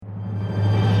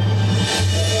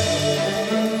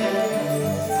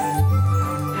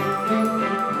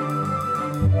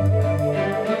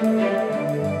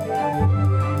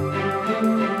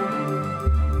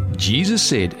Jesus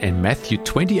said in Matthew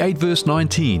 28 verse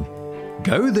 19,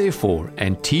 "Go therefore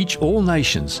and teach all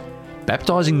nations,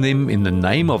 baptizing them in the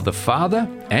name of the Father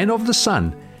and of the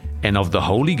Son and of the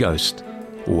Holy Ghost."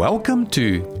 Welcome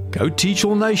to Go Teach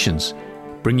All Nations,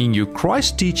 bringing you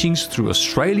Christ teachings through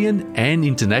Australian and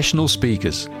international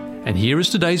speakers. And here is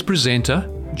today's presenter,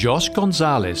 Josh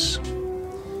Gonzalez.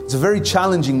 It's a very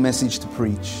challenging message to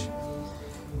preach.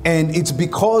 And it's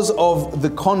because of the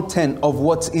content of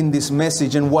what's in this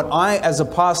message and what I, as a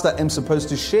pastor, am supposed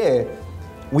to share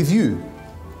with you.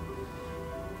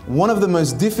 One of the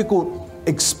most difficult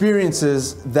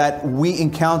experiences that we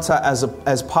encounter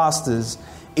as pastors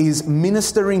is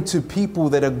ministering to people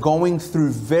that are going through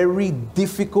very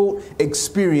difficult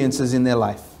experiences in their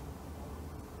life.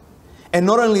 And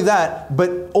not only that,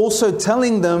 but also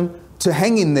telling them to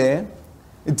hang in there,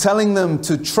 telling them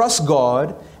to trust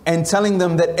God, and telling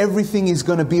them that everything is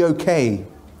going to be okay.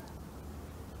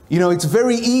 You know, it's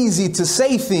very easy to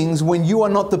say things when you are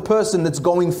not the person that's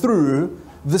going through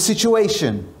the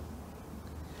situation.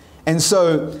 And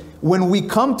so when we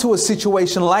come to a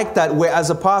situation like that, where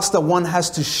as a pastor, one has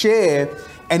to share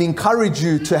and encourage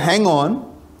you to hang on,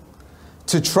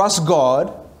 to trust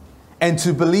God, and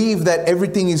to believe that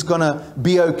everything is going to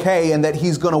be okay and that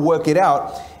He's going to work it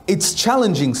out, it's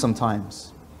challenging sometimes.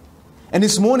 And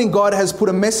this morning, God has put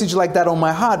a message like that on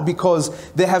my heart because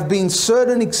there have been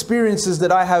certain experiences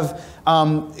that I have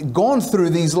gone through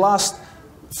these last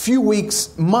few weeks,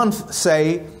 month,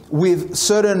 say, with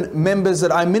certain members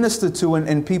that I minister to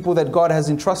and people that God has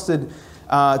entrusted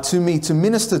to me to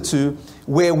minister to,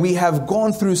 where we have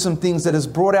gone through some things that has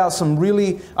brought out some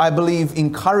really, I believe,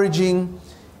 encouraging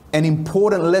and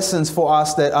important lessons for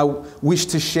us that I wish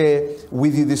to share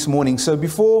with you this morning. So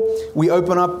before we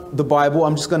open up the Bible,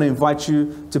 I'm just going to invite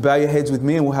you to bow your heads with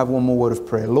me and we'll have one more word of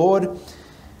prayer. Lord,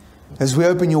 as we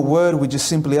open your word, we just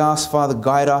simply ask, Father,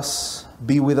 guide us,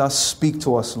 be with us, speak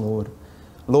to us, Lord.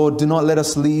 Lord, do not let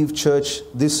us leave church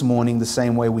this morning the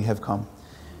same way we have come.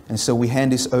 And so we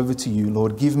hand this over to you,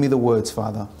 Lord. Give me the words,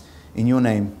 Father. In your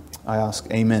name, I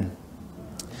ask, amen.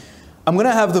 I'm going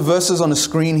to have the verses on the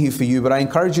screen here for you, but I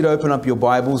encourage you to open up your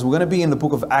Bibles. We're going to be in the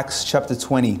book of Acts chapter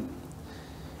 20. And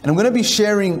I'm going to be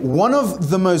sharing one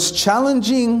of the most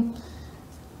challenging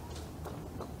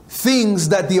things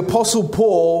that the Apostle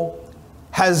Paul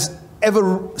has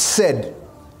ever said.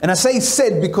 And I say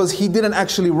said because he didn't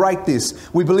actually write this.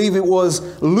 We believe it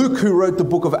was Luke who wrote the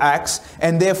book of Acts,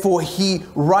 and therefore he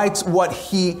writes what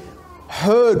he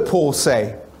heard Paul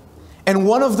say. And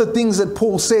one of the things that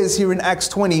Paul says here in Acts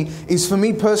 20 is, for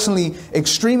me personally,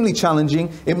 extremely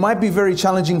challenging. It might be very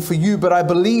challenging for you, but I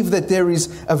believe that there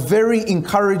is a very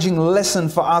encouraging lesson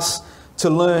for us to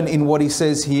learn in what he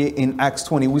says here in Acts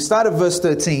 20. We start at verse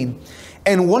 13.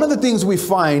 And one of the things we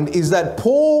find is that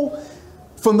Paul,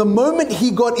 from the moment he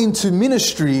got into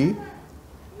ministry,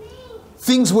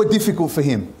 things were difficult for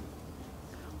him.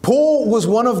 Paul was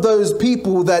one of those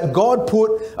people that God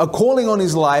put a calling on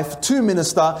his life to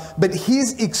minister, but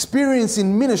his experience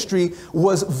in ministry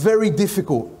was very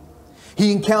difficult.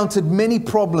 He encountered many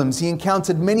problems. He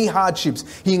encountered many hardships.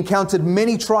 He encountered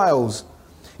many trials.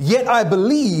 Yet I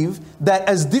believe that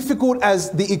as difficult as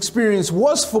the experience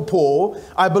was for Paul,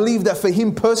 I believe that for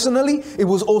him personally, it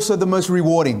was also the most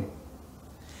rewarding.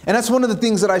 And that's one of the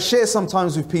things that I share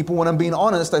sometimes with people when I'm being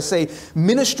honest. I say,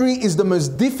 ministry is the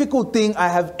most difficult thing I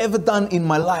have ever done in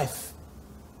my life.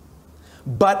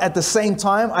 But at the same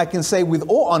time, I can say with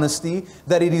all honesty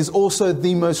that it is also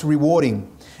the most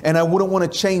rewarding. And I wouldn't want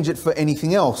to change it for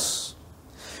anything else.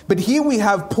 But here we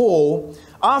have Paul,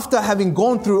 after having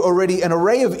gone through already an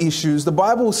array of issues. The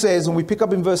Bible says, when we pick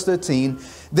up in verse 13,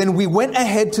 then we went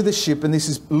ahead to the ship, and this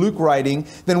is Luke writing,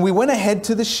 then we went ahead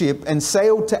to the ship and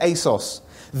sailed to Assos,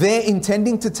 there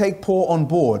intending to take Paul on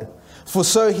board. For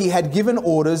so he had given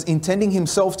orders, intending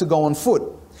himself to go on foot.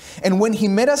 And when he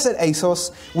met us at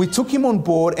Assos, we took him on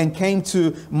board and came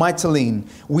to Mytilene.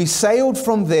 We sailed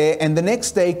from there, and the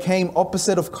next day came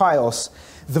opposite of Chios.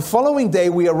 The following day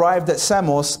we arrived at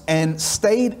Samos and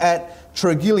stayed at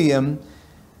Trogyllium.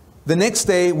 The next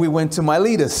day we went to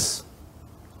Miletus.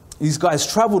 These guys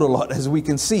traveled a lot, as we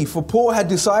can see, for Paul had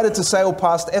decided to sail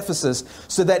past Ephesus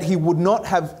so that he would not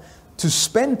have to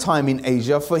spend time in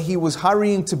Asia, for he was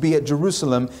hurrying to be at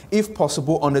Jerusalem, if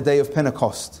possible, on the day of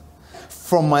Pentecost.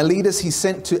 From Miletus he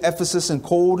sent to Ephesus and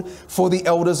called for the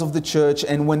elders of the church.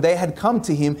 And when they had come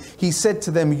to him, he said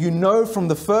to them, "You know from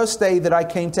the first day that I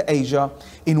came to Asia,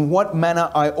 in what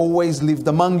manner I always lived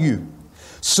among you,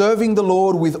 serving the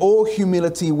Lord with all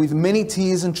humility, with many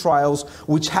tears and trials,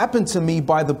 which happened to me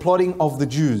by the plotting of the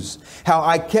Jews. How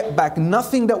I kept back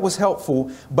nothing that was helpful,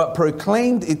 but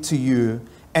proclaimed it to you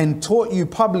and taught you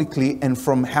publicly and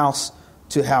from house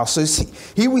to house. So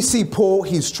here we see Paul,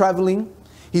 he's traveling.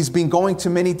 He's been going to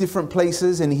many different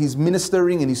places and he's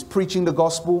ministering and he's preaching the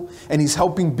gospel and he's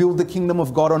helping build the kingdom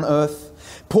of God on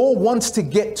earth. Paul wants to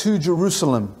get to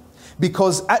Jerusalem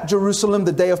because at Jerusalem,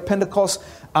 the day of Pentecost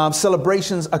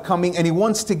celebrations are coming and he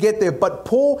wants to get there. But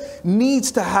Paul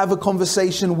needs to have a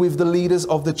conversation with the leaders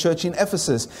of the church in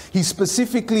Ephesus. He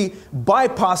specifically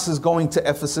bypasses going to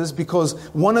Ephesus because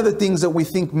one of the things that we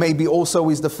think maybe also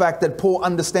is the fact that Paul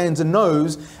understands and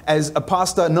knows, as a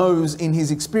pastor knows in his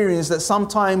experience, that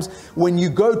sometimes when you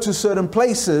go to certain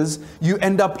places, you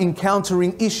end up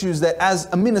encountering issues that as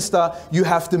a minister, you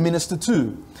have to minister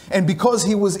to. And because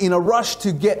he was in a rush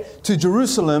to get to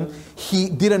Jerusalem, he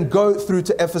didn't go through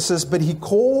to Ephesus, but he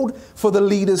called for the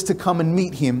leaders to come and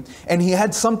meet him. And he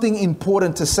had something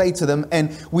important to say to them.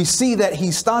 And we see that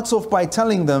he starts off by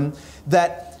telling them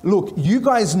that, look, you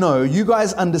guys know, you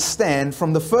guys understand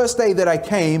from the first day that I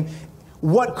came,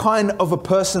 what kind of a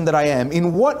person that I am,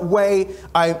 in what way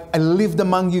I lived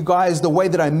among you guys, the way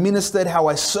that I ministered, how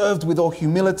I served with all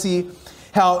humility,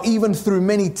 how even through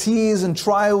many tears and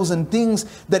trials and things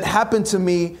that happened to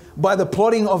me by the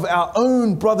plotting of our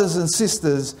own brothers and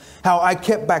sisters, how I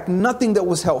kept back nothing that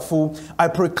was helpful. I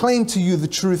proclaimed to you the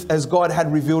truth as God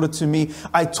had revealed it to me.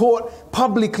 I taught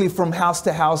publicly from house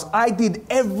to house. I did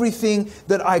everything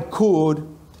that I could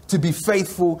to be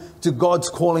faithful to God's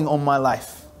calling on my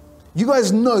life. You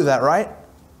guys know that, right?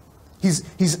 He's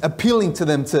appealing to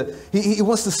them he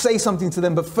wants to say something to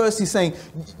them, but first he's saying,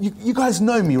 you guys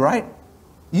know me, right?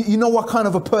 You know what kind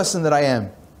of a person that I am.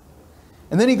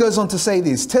 And then he goes on to say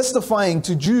this, testifying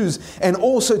to Jews and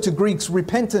also to Greeks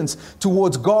repentance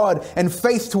towards God and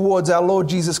faith towards our Lord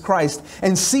Jesus Christ.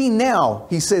 And see now,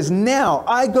 he says, now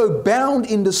I go bound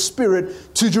in the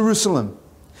Spirit to Jerusalem,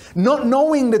 not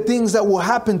knowing the things that will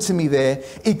happen to me there,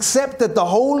 except that the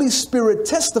Holy Spirit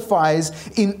testifies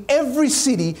in every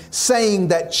city, saying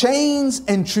that chains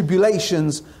and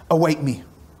tribulations await me.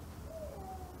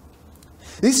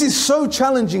 This is so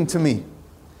challenging to me,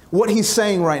 what he's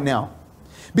saying right now.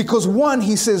 Because one,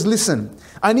 he says, listen,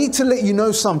 I need to let you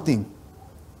know something.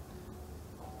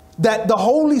 That the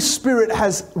Holy Spirit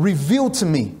has revealed to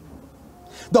me.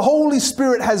 The Holy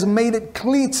Spirit has made it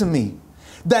clear to me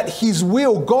that His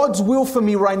will, God's will for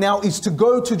me right now is to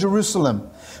go to Jerusalem.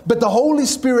 But the Holy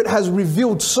Spirit has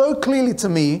revealed so clearly to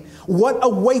me what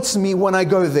awaits me when I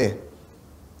go there.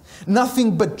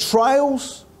 Nothing but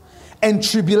trials and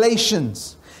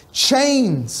tribulations,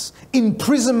 chains,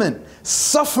 imprisonment,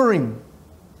 suffering.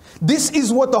 This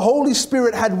is what the Holy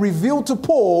Spirit had revealed to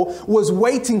Paul was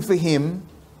waiting for him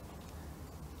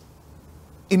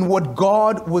in what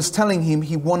God was telling him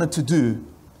he wanted to do,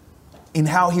 in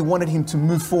how he wanted him to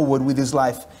move forward with his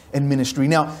life and ministry.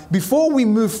 Now, before we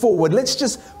move forward, let's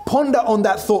just ponder on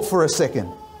that thought for a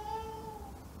second.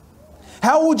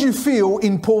 How would you feel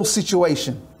in Paul's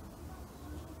situation?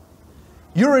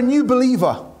 You're a new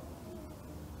believer.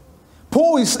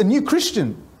 Paul is a new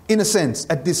Christian, in a sense,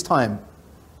 at this time.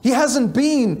 He hasn't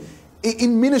been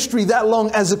in ministry that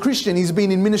long as a Christian. He's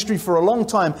been in ministry for a long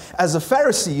time as a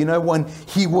Pharisee, when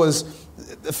he was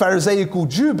a Pharisaical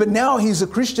Jew. But now he's a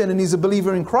Christian and he's a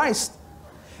believer in Christ.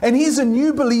 And he's a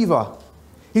new believer.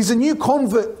 He's a new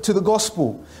convert to the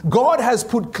gospel. God has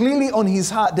put clearly on his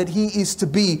heart that he is to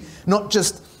be not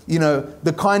just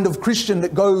the kind of Christian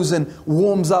that goes and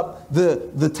warms up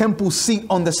the temple seat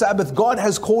on the Sabbath. God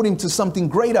has called him to something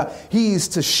greater. He is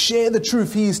to share the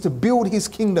truth. He is to build his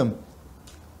kingdom.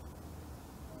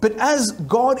 But as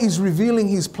God is revealing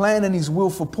his plan and his will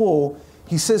for Paul,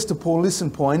 he says to Paul,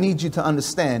 listen, Paul, I need you to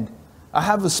understand. I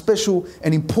have a special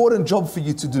and important job for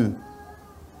you to do.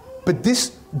 But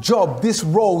this job, this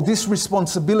role, this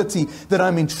responsibility that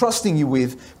I'm entrusting you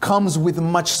with comes with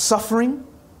much suffering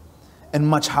and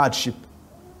much hardship.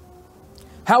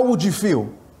 How would you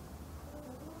feel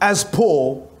as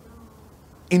Paul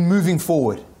in moving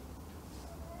forward?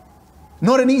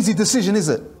 Not an easy decision, is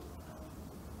it?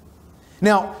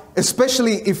 Now,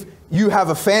 especially if you have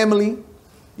a family,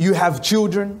 you have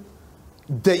children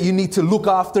that you need to look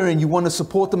after and you want to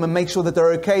support them and make sure that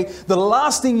they're okay. The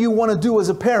last thing you want to do as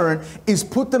a parent is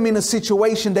put them in a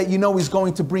situation that you know is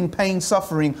going to bring pain,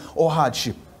 suffering, or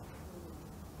hardship.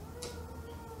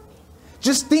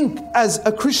 Just think as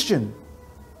a Christian.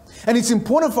 And it's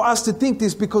important for us to think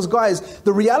this because, guys,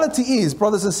 the reality is,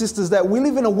 brothers and sisters, that we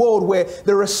live in a world where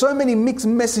there are so many mixed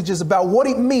messages about what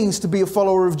it means to be a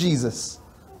follower of Jesus.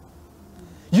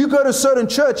 You go to certain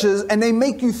churches and they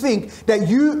make you think that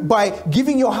you, by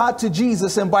giving your heart to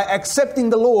Jesus and by accepting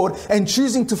the Lord and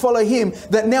choosing to follow Him,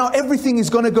 that now everything is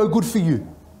going to go good for you.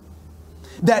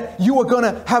 That you are going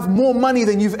to have more money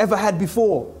than you've ever had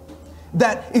before.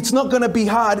 that it's not going to be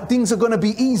hard, things are going to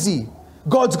be easy.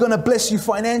 God's going to bless you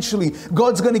financially.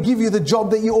 God's going to give you the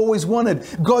job that you always wanted.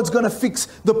 God's going to fix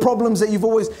the problems that you've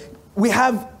always... We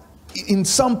have, in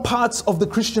some parts of the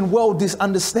Christian world, this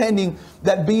understanding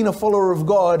that being a follower of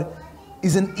God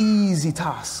is an easy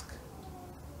task.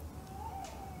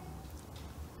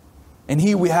 And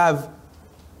here we have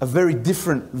a very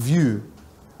different view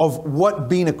of what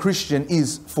being a Christian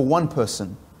is for one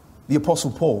person, the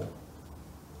Apostle Paul.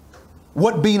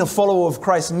 What being a follower of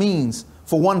Christ means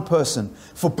for one person.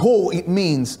 For Paul, it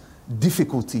means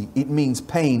difficulty, it means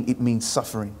pain, it means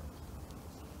suffering.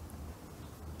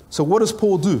 So what does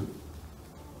Paul do?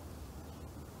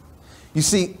 You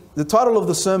see, the title of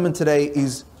the sermon today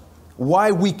is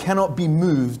Why We Cannot Be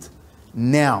Moved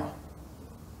Now.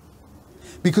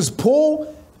 Because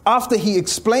Paul, after he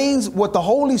explains what the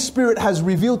Holy Spirit has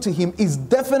revealed to him is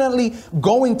definitely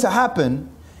going to happen,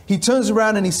 he turns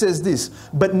around and he says this,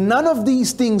 "But none of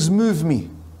these things move me,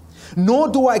 nor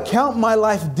do I count my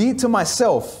life dear to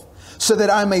myself, so that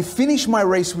I may finish my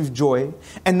race with joy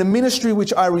and the ministry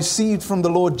which I received from the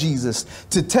Lord Jesus,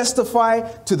 to testify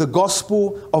to the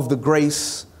gospel of the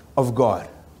grace of God."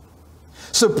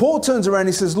 So Paul turns around and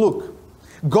he says, look,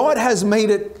 God has made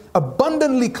it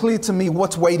abundantly clear to me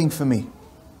what's waiting for me.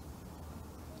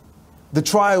 The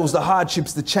trials, the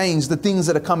hardships, the change, the things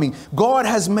that are coming. God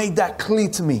has made that clear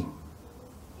to me.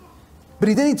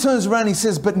 But then he turns around and he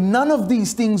says, but none of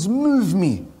these things move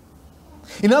me.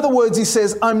 In other words, he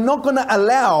says, I'm not going to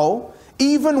allow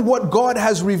even what God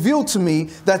has revealed to me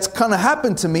that's going to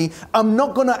happen to me. I'm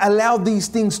not going to allow these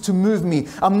things to move me.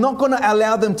 I'm not going to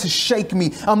allow them to shake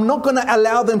me. I'm not going to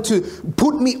allow them to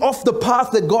put me off the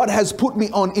path that God has put me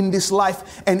on in this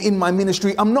life and in my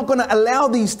ministry. I'm not going to allow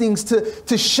these things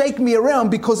to shake me around,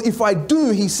 because if I do,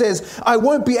 he says, I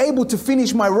won't be able to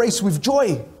finish my race with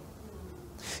joy.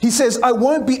 He says, I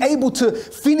won't be able to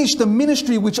finish the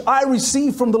ministry which I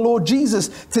received from the Lord Jesus,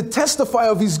 to testify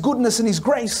of his goodness and his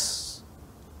grace.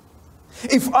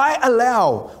 If I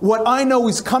allow what I know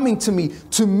is coming to me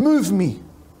to move me,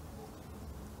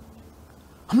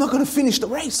 I'm not going to finish the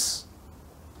race.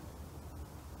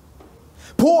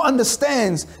 Paul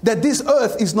understands that this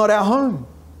earth is not our home.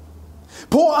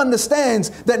 Paul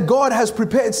understands that God has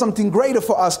prepared something greater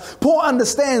for us. Paul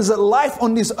understands that life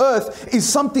on this earth is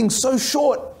something so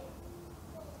short.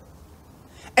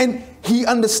 And he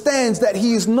understands that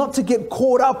he is not to get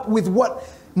caught up with what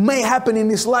may happen in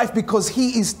this life, because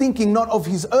he is thinking not of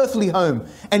his earthly home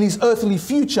and his earthly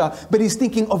future, but he's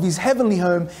thinking of his heavenly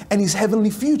home and his heavenly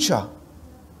future.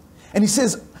 And he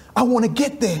says, I want to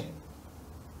get there.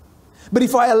 But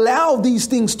if I allow these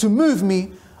things to move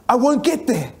me, I won't get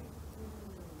there.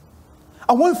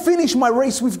 I won't finish my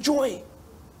race with joy.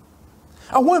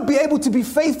 I won't be able to be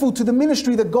faithful to the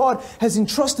ministry that God has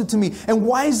entrusted to me. And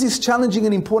why is this challenging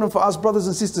and important for us, brothers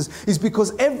and sisters? Is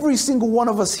because every single one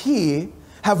of us here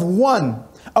have won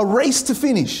a race to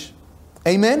finish.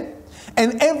 Amen?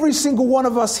 And every single one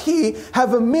of us here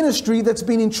have a ministry that's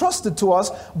been entrusted to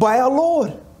us by our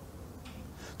Lord,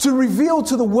 to reveal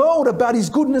to the world about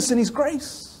his goodness and his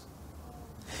grace.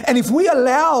 And if we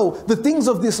allow the things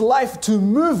of this life to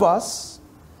move us,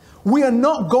 we are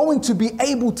not going to be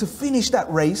able to finish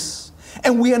that race,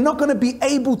 and we are not going to be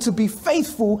able to be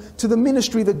faithful to the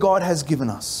ministry that God has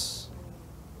given us.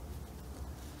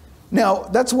 Now,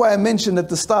 that's why I mentioned at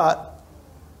the start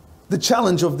the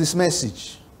challenge of this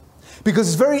message. Because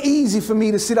it's very easy for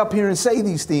me to sit up here and say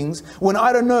these things when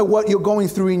I don't know what you're going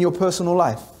through in your personal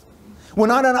life. When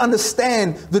I don't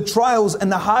understand the trials and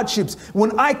the hardships.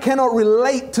 When I cannot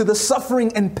relate to the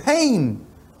suffering and pain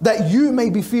that you may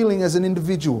be feeling as an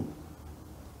individual.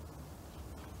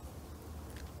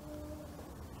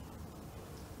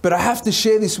 But I have to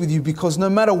share this with you, because no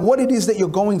matter what it is that you're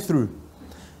going through,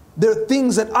 there are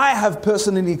things that I have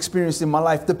personally experienced in my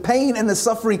life. The pain and the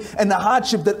suffering and the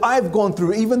hardship that I've gone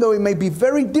through, even though it may be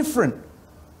very different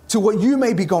to what you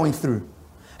may be going through,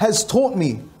 has taught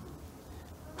me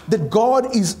that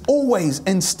God is always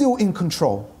and still in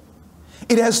control.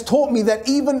 It has taught me that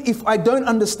even if I don't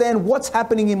understand what's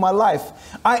happening in my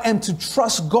life, I am to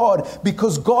trust God,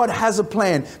 because God has a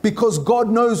plan, because God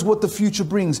knows what the future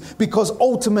brings, because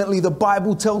ultimately the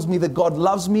Bible tells me that God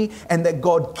loves me and that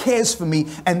God cares for me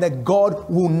and that God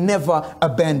will never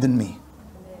abandon me,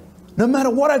 no matter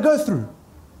what I go through.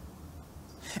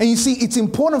 And you see, it's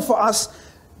important for us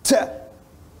to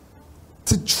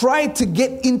try to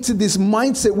get into this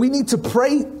mindset. We need to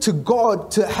pray to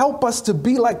God to help us to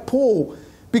be like Paul,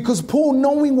 because Paul,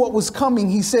 knowing what was coming,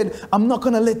 he said, I'm not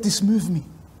going to let this move me.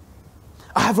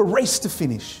 I have a race to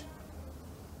finish,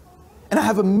 and I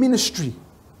have a ministry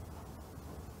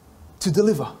to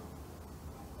deliver.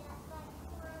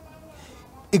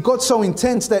 it got so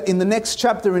intense that in the next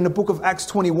chapter in the book of Acts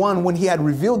 21, when he had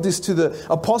revealed this to the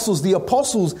apostles,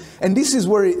 and this is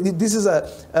where this is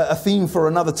a theme for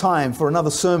another time, for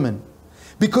another sermon,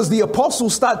 because the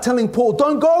apostles start telling Paul,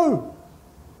 don't go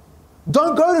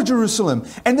to Jerusalem.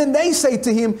 And then they say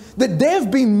to him that they've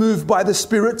been moved by the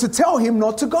Spirit to tell him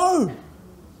not to go.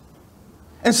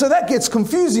 And so that gets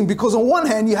confusing, because on one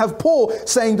hand you have Paul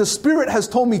saying the Spirit has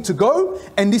told me to go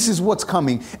and this is what's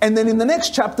coming. And then in the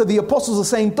next chapter the apostles are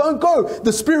saying don't go.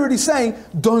 The Spirit is saying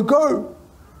don't go.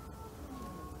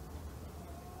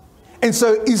 And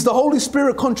so is the Holy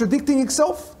Spirit contradicting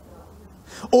itself?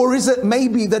 Or is it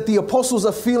maybe that the apostles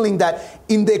are feeling that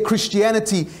in their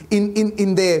Christianity,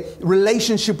 in their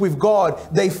relationship with God,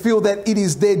 they feel that it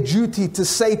is their duty to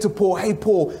say to Paul, hey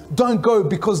Paul, don't go,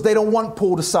 because they don't want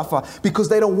Paul to suffer, because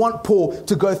they don't want Paul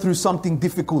to go through something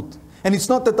difficult. And it's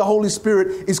not that the Holy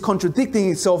Spirit is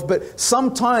contradicting itself, but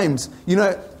sometimes,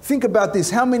 think about this.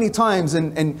 How many times,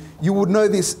 and you would know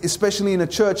this, especially in a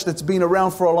church that's been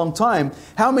around for a long time,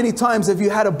 how many times have you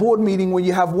had a board meeting where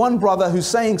you have one brother who's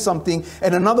saying something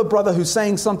and another brother who's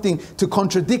saying something to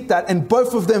contradict that, and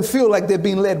both of them feel like they're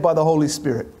being led by the Holy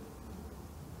Spirit?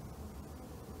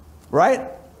 Right?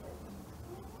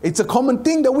 It's a common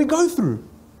thing that we go through.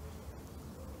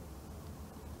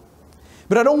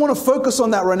 But I don't want to focus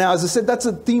on that right now. As I said, that's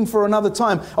a theme for another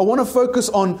time. I want to focus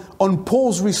on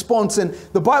Paul's response. And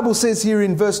the Bible says here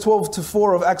in verse 12 to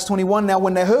 4 of Acts 21, now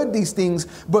when they heard these things,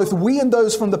 both we and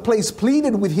those from the place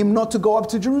pleaded with him not to go up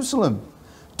to Jerusalem.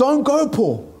 Don't go,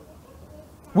 Paul.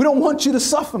 We don't want you to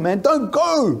suffer, man. Don't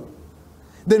go.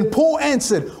 Then Paul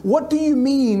answered, what do you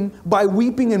mean by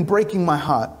weeping and breaking my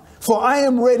heart? For I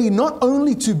am ready not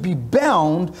only to be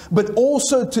bound, but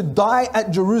also to die at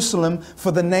Jerusalem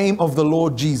for the name of the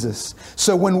Lord Jesus.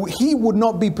 So when he would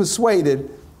not be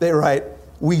persuaded, they write,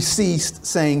 we ceased,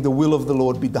 saying the will of the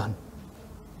Lord be done.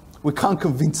 We can't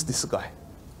convince this guy.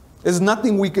 There's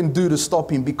nothing we can do to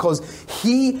stop him, because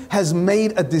he has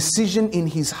made a decision in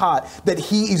his heart that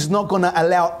he is not going to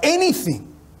allow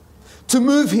anything to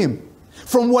move him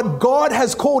from what God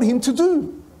has called him to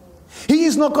do. He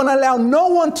is not going to allow no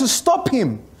one to stop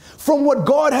him from what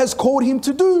God has called him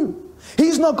to do.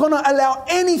 He's not going to allow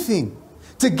anything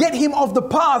to get him off the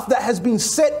path that has been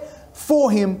set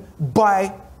for him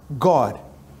by God.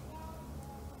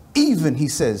 Even, he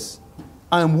says,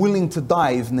 I am willing to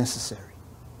die if necessary.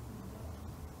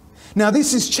 Now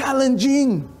this is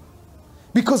challenging,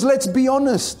 because let's be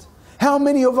honest, how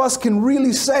many of us can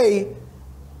really say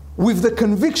with the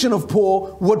conviction of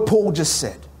Paul what Paul just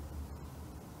said?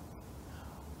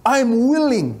 I'm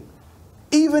willing,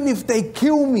 even if they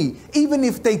kill me, even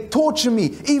if they torture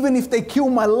me, even if they kill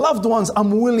my loved ones,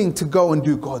 I'm willing to go and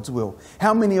do God's will.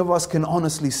 How many of us can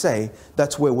honestly say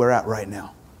that's where we're at right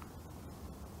now?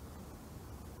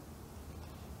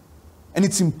 And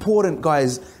it's important,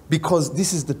 guys, because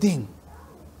this is the thing,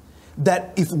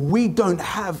 that if we don't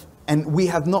have, and we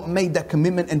have not made that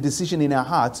commitment and decision in our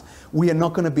hearts, we are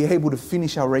not going to be able to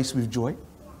finish our race with joy,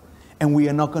 and we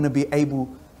are not going to be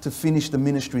able to finish the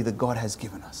ministry that God has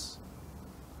given us.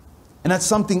 And that's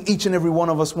something each and every one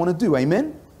of us want to do.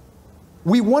 Amen?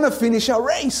 We want to finish our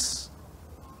race.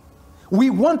 We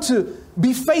want to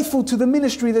be faithful to the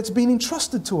ministry that's been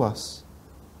entrusted to us.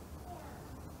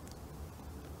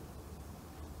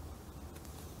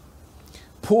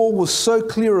 Paul was so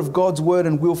clear of God's word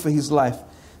and will for his life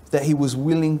that he was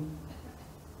willing,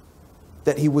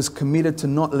 that he was committed to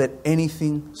not let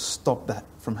anything stop that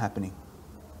from happening.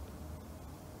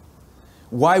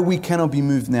 Why we cannot be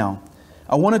moved now.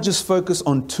 I want to just focus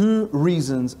on 2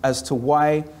 reasons as to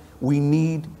why we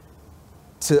need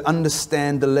to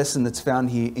understand the lesson that's found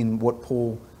here in what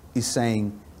Paul is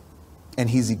saying and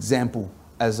his example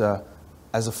as a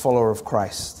follower of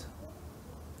Christ.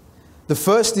 The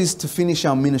first is to finish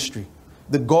our ministry,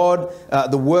 the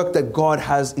work that God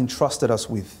has entrusted us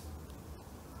with.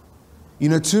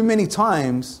 Too many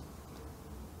times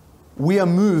we are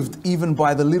moved even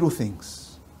by the little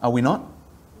things, are we not?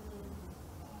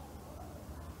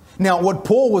 Now, what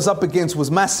Paul was up against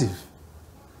was massive.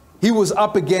 He was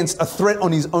up against a threat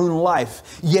on his own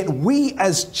life. Yet we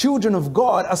as children of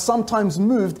God are sometimes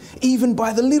moved even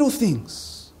by the little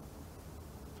things.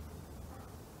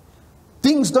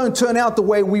 Things don't turn out the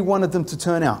way we wanted them to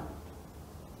turn out.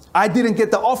 I didn't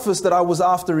get the office that I was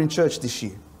after in church this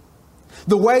year.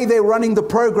 The way they're running the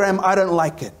program, I don't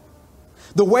like it.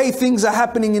 The way things are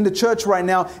happening in the church right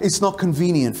now, it's not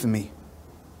convenient for me.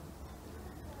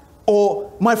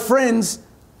 Or my friends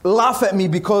laugh at me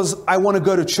because I want to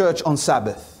go to church on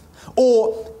Sabbath.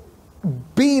 Or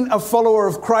being a follower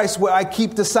of Christ where I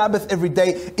keep the Sabbath every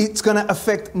day, it's going to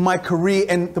affect my career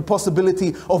and the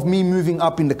possibility of me moving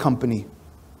up in the company.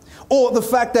 Or the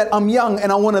fact that I'm young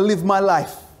and I want to live my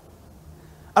life.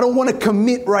 I don't want to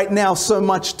commit right now so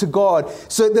much to God.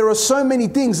 So there are so many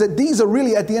things that these are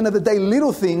really, at the end of the day,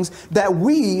 little things that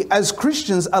we as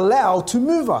Christians allow to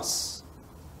move us.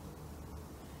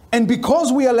 And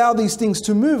because we allow these things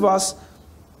to move us,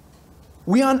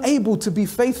 we aren't able to be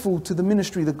faithful to the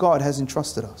ministry that God has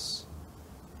entrusted us.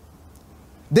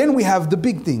 Then we have the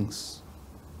big things.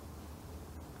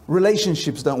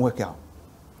 Relationships don't work out.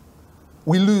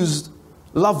 We lose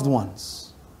loved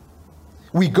ones.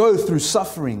 We go through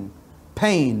suffering,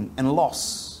 pain, and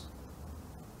loss.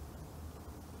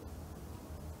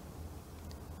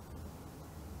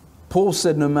 Paul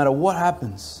said, no matter what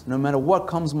happens, no matter what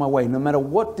comes my way, no matter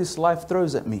what this life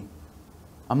throws at me,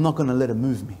 I'm not going to let it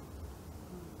move me.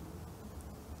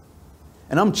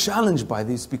 And I'm challenged by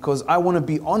this because I want to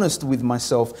be honest with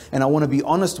myself and I want to be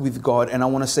honest with God and I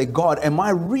want to say, God, am I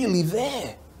really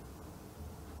there?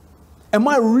 Am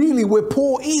I really where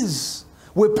Paul is?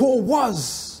 Where Paul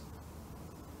was?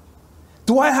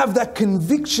 Do I have that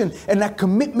conviction and that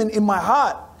commitment in my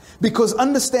heart? Because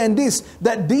understand this,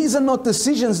 that these are not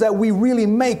decisions that we really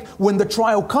make when the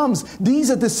trial comes.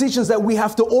 These are decisions that we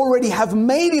have to already have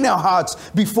made in our hearts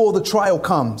before the trial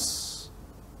comes.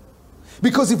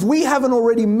 Because if we haven't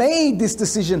already made this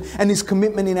decision and this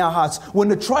commitment in our hearts, when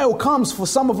the trial comes, for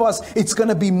some of us, it's going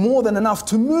to be more than enough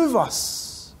to move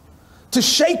us, to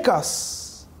shake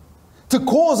us, to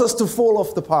cause us to fall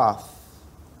off the path.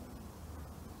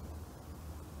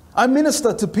 I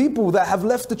minister to people that have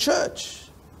left the church.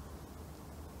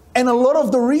 And a lot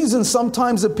of the reason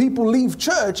sometimes that people leave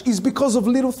church is because of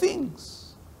little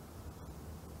things.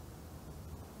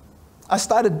 I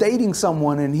started dating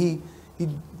someone and he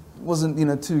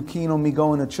wasn't, too keen on me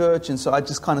going to church. And so I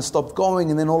just kind of stopped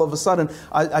going. And then all of a sudden,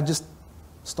 I just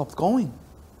stopped going.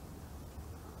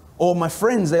 Or my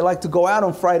friends, they like to go out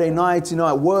on Friday nights,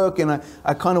 at work. And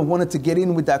I kind of wanted to get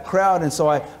in with that crowd. And so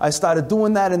I started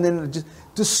doing that. And then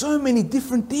just so many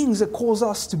different things that cause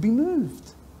us to be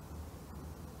moved.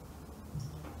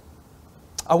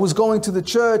 I was going to the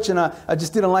church and I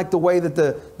just didn't like the way that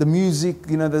the music,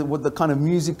 the kind of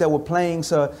music that were playing.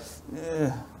 So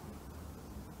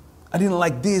I didn't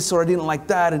like this or I didn't like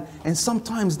that. And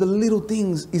sometimes the little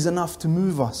things is enough to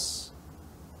move us.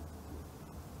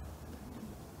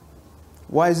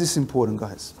 Why is this important,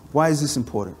 guys? Why is this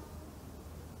important?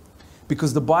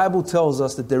 Because the Bible tells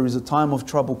us that there is a time of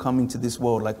trouble coming to this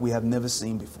world like we have never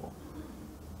seen before.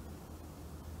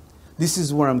 This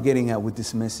is where I'm getting at with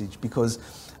this message, because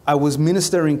I was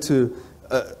ministering to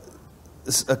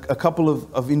a couple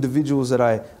of individuals that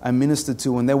I ministered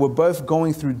to, and they were both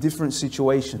going through different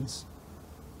situations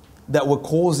that were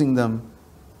causing them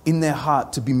in their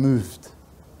heart to be moved.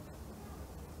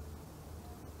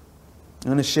 I'm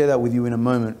going to share that with you in a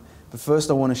moment. But first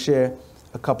I want to share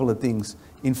a couple of things.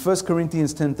 In 1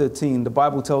 Corinthians 10:13, the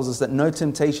Bible tells us that no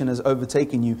temptation has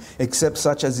overtaken you except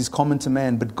such as is common to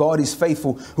man. But God is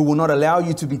faithful, who will not allow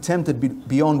you to be tempted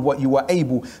beyond what you are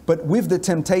able. But with the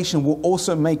temptation will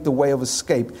also make the way of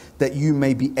escape that you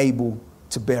may be able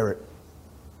to bear it.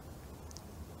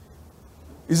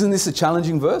 Isn't this a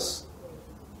challenging verse?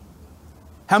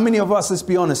 How many of us, let's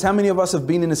be honest, how many of us have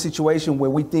been in a situation where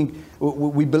we think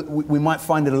we might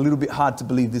find it a little bit hard to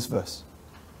believe this verse?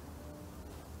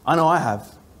 I know I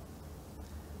have.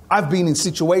 I've been in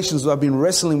situations where I've been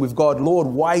wrestling with God. Lord,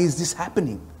 why is this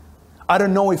happening? I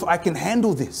don't know if I can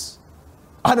handle this.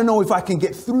 I don't know if I can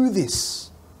get through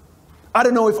this. I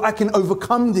don't know if I can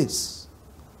overcome this.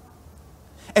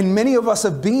 And many of us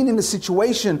have been in a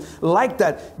situation like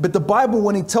that. But the Bible,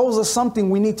 when it tells us something,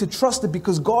 we need to trust it,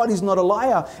 because God is not a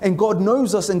liar and God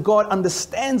knows us and God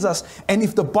understands us. And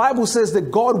if the Bible says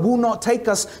that God will not take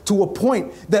us to a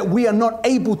point that we are not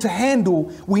able to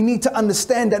handle, we need to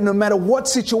understand that no matter what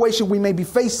situation we may be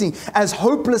facing, as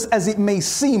hopeless as it may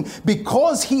seem,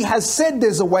 because He has said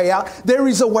there's a way out, there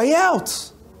is a way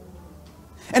out.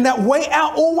 And that way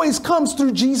out always comes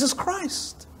through Jesus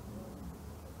Christ.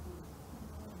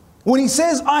 When He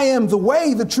says, I am the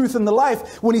way, the truth, and the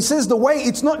life, when He says the way,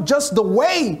 it's not just the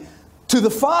way to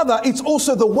the Father, it's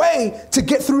also the way to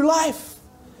get through life.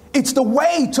 It's the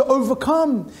way to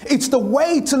overcome. It's the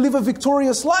way to live a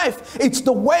victorious life. It's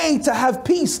the way to have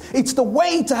peace. It's the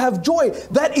way to have joy.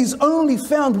 That is only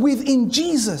found within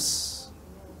Jesus.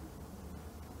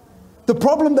 The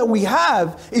problem that we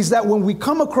have is that when we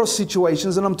come across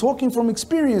situations, and I'm talking from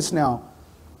experience now,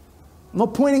 I'm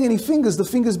not pointing any fingers. The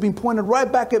finger's been pointed right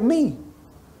back at me.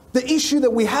 The issue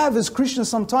that we have as Christians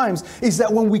sometimes is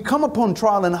that when we come upon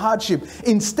trial and hardship,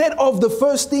 instead of the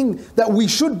first thing that we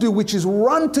should do, which is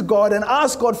run to God and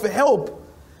ask God for help,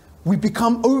 we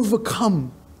become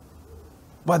overcome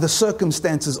by the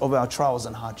circumstances of our trials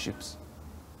and hardships.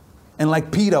 And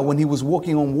like Peter, when he was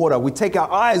walking on water, we take our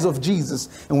eyes off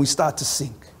Jesus and we start to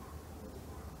sink.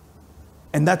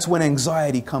 And that's when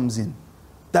anxiety comes in.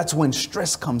 That's when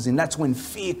stress comes in. That's when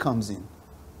fear comes in.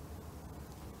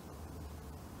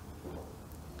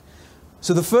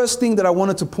 So the first thing that I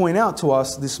wanted to point out to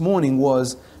us this morning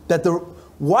was that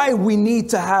why we need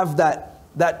to have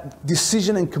that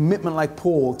decision and commitment like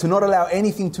Paul to not allow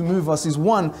anything to move us is,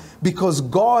 one, because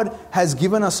God has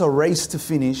given us a race to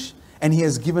finish and He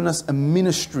has given us a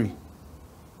ministry.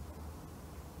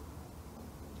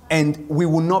 And we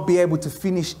will not be able to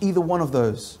finish either one of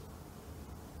those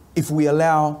if we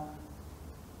allow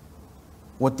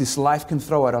what this life can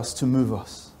throw at us to move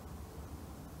us.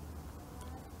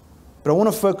 But I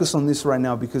want to focus on this right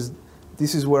now because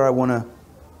this is where I want to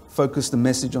focus the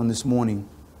message on this morning,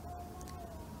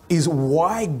 is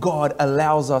why God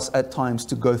allows us at times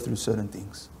to go through certain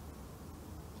things.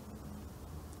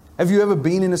 Have you ever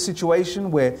been in a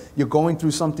situation where you're going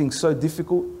through something so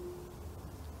difficult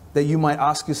that you might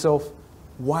ask yourself,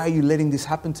 why are you letting this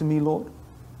happen to me, Lord?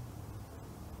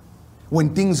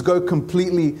 When things go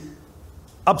completely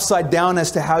upside down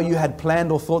as to how you had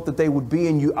planned or thought that they would be,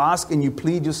 and you ask and you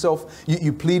plead yourself,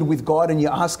 you plead with God and you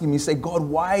ask Him, you say, God,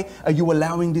 why are you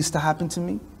allowing this to happen to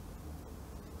me?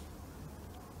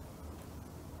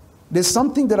 There's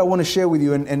something that I want to share with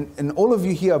you, and all of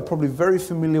you here are probably very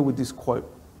familiar with this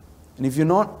quote. And if you're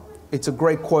not, it's a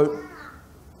great quote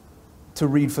to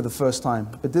read for the first time.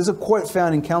 But there's a quote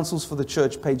found in Counsels for the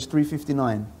Church, page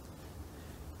 359.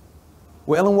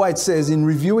 Where Ellen White says, in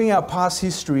reviewing our past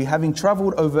history, having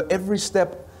traveled over every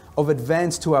step of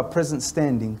advance to our present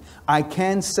standing, I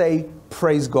can say,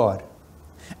 praise God.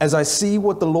 As I see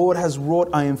what the Lord has wrought,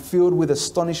 I am filled with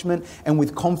astonishment and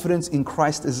with confidence in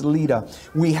Christ as leader.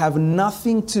 We have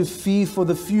nothing to fear for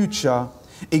the future,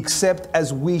 except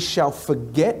as we shall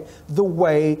forget the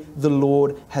way the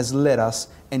Lord has led us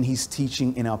and His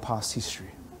teaching in our past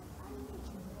history.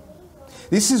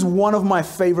 This is one of my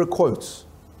favorite quotes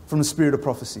from the Spirit of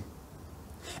Prophecy.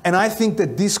 And I think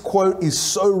that this quote is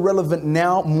so relevant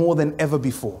now more than ever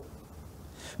before,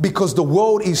 because the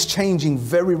world is changing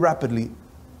very rapidly.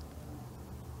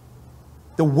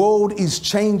 The world is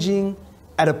changing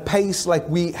at a pace like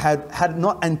we had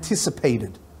not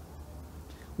anticipated.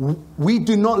 We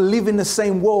do not live in the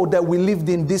same world that we lived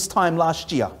in this time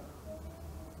last year.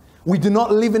 We do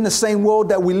not live in the same world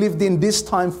that we lived in this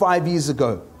time 5 years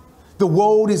ago. The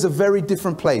world is a very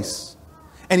different place.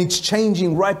 And it's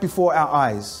changing right before our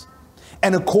eyes.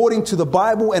 And according to the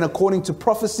Bible and according to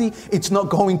prophecy, it's not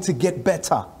going to get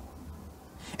better.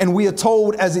 And we are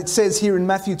told, as it says here in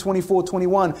Matthew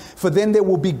 24:21, for then there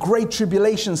will be great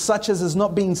tribulation, such as has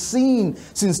not been seen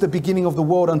since the beginning of the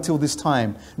world until this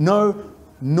time. No,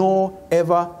 nor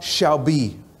ever shall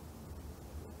be.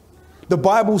 The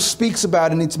Bible speaks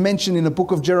about, and it's mentioned in the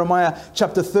book of Jeremiah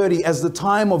chapter 30 as the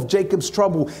time of Jacob's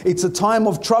trouble. It's a time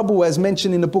of trouble as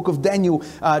mentioned in the book of Daniel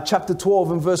chapter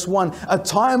 12 and verse 1. A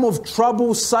time of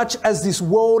trouble such as this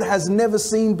world has never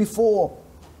seen before.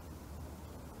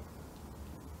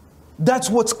 That's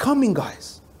what's coming,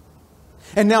 guys.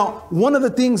 And now, one of the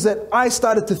things that I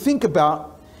started to think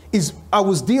about is I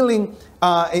was dealing,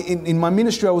 in my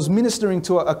ministry, I was ministering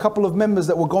to a couple of members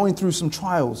that were going through some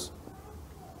trials.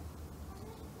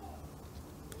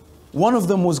 One of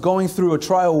them was going through a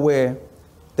trial where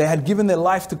they had given their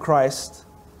life to Christ,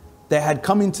 they had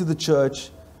come into the church,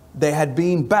 they had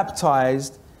been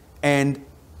baptized, and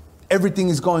everything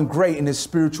is going great in their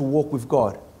spiritual walk with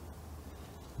God.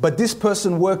 But this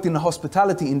person worked in the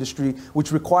hospitality industry,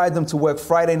 which required them to work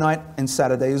Friday night and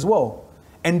Saturday as well.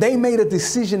 And they made a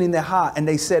decision in their heart and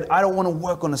they said, I don't want to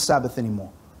work on the Sabbath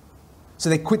anymore. So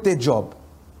they quit their job.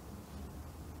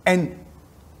 And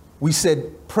we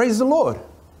said, praise the Lord.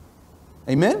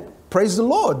 Amen? Praise the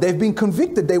Lord. They've been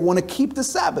convicted. They want to keep the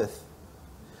Sabbath.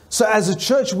 So as a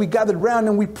church, we gathered around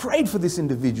and we prayed for this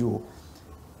individual.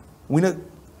 We know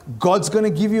God's going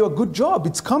to give you a good job.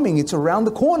 It's coming. It's around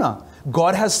the corner.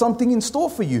 God has something in store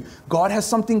for you. God has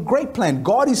something great planned.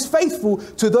 God is faithful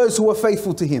to those who are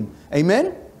faithful to Him.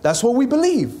 Amen? That's what we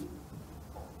believe.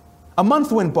 A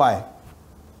month went by.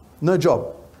 No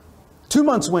job. 2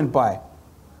 months went by.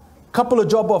 Couple of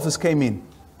job offers came in.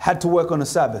 Had to work on a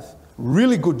Sabbath.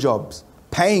 Really good jobs.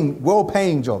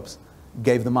 Well-paying jobs.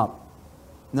 Gave them up.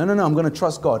 No, I'm going to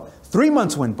trust God. 3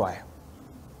 months went by.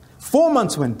 4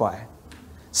 months went by.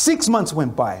 6 months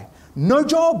went by. No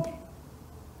job.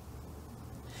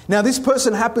 Now, this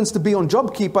person happens to be on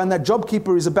JobKeeper, and that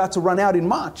JobKeeper is about to run out in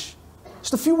March.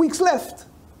 Just a few weeks left.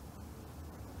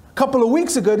 A couple of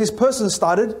weeks ago, this person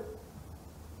started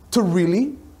to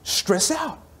really stress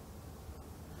out,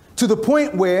 to the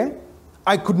point where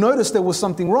I could notice there was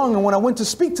something wrong. And when I went to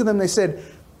speak to them, they said,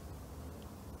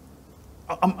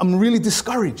 I'm really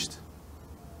discouraged.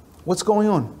 What's going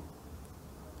on?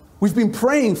 We've been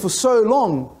praying for so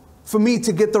long for me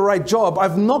to get the right job.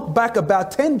 I've knocked back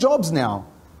about 10 jobs now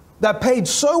that paid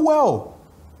so well.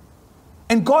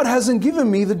 And God hasn't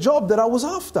given me the job that I was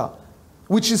after,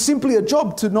 which is simply a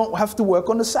job to not have to work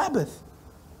on the Sabbath.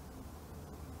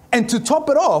 And to top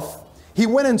it off, he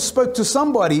went and spoke to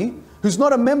somebody who's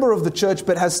not a member of the church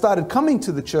but has started coming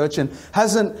to the church and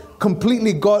hasn't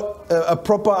completely got a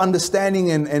proper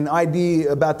understanding and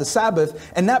idea about the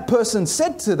Sabbath. And that person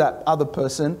said to that other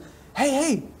person,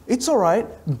 hey, it's all right.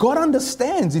 God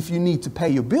understands if you need to pay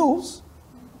your bills.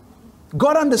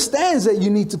 God understands that you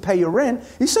need to pay your rent.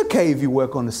 It's okay if you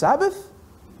work on the Sabbath.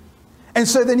 And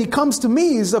so then he comes to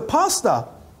me as a pastor.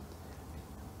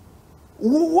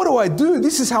 What do I do?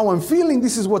 This is how I'm feeling.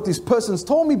 This is what this person's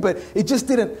told me, but it just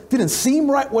didn't seem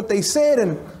right what they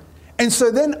said. And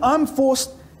so then I'm forced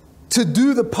to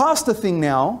do the pastor thing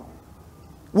now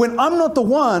when I'm not the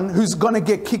one who's going to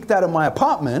get kicked out of my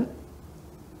apartment.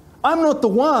 I'm not the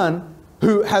one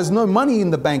who has no money in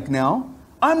the bank now.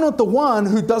 I'm not the one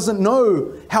who doesn't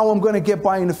know how I'm going to get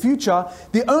by in the future.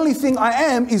 The only thing I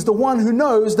am is the one who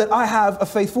knows that I have a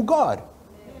faithful God.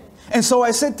 And so I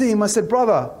said to him, I said,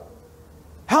 brother,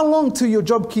 how long till your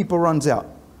JobKeeper runs out?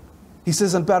 He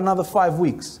says, about another 5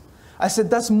 weeks. I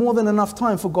said, that's more than enough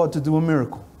time for God to do a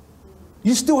miracle.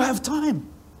 You still have time.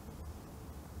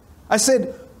 I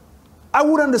said, I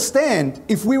would understand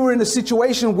if we were in a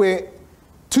situation where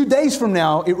 2 days from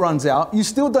now it runs out, you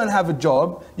still don't have a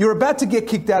job, you're about to get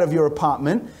kicked out of your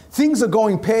apartment, things are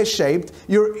going pear-shaped,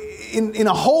 you're in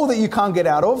a hole that you can't get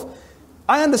out of.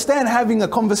 I understand having a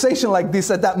conversation like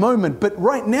this at that moment, but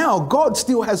right now, God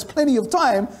still has plenty of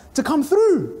time to come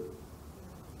through.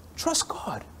 Trust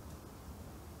God.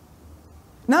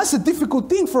 Now, it's a difficult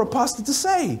thing for a pastor to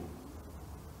say.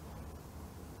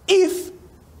 If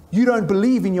you don't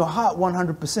believe in your heart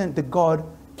 100% that God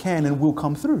can and will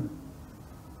come through.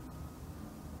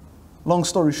 Long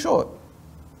story short,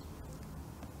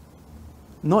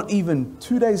 not even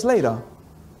 2 days later,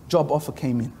 job offer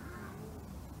came in.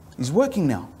 He's working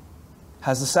now,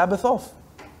 has the Sabbath off,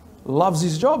 loves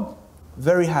his job,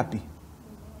 very happy.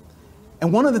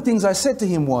 And one of the things I said to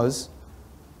him was,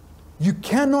 you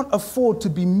cannot afford to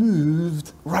be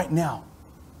moved right now.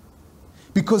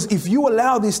 Because if you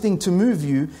allow this thing to move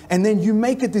you and then you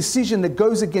make a decision that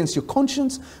goes against your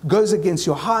conscience, goes against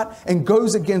your heart, and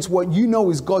goes against what you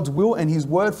know is God's will and His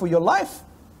word for your life,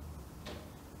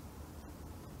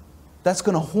 that's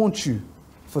going to haunt you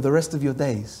for the rest of your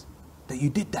days that you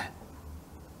did that.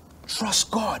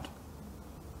 Trust God.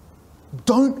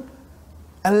 Don't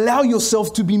allow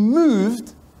yourself to be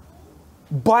moved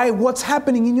by what's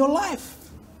happening in your life.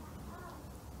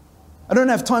 I don't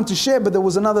have time to share, but there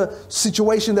was another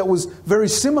situation that was very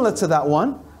similar to that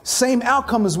one. Same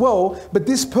outcome as well, but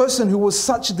this person who was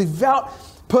such a devout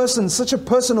person, such a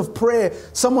person of prayer,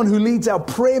 someone who leads our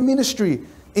prayer ministry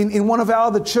in one of our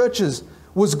other churches,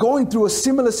 was going through a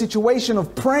similar situation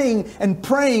of praying and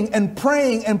praying and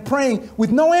praying and praying with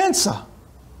no answer.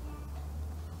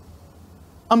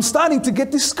 I'm starting to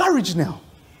get discouraged now.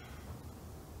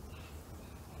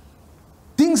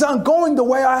 Things aren't going the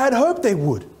way I had hoped they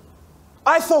would.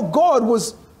 I thought God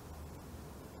was,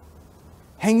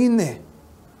 hang in there.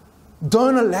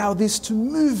 Don't allow this to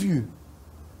move you.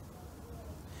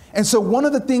 And so one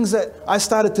of the things that I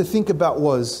started to think about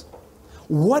was,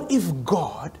 what if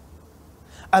God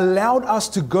allowed us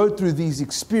to go through these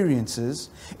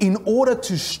experiences in order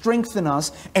to strengthen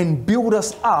us and build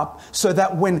us up so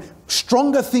that when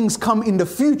stronger things come in the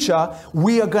future,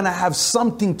 we are going to have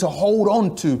something to hold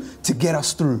on to get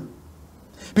us through.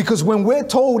 Because when we're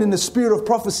told in the spirit of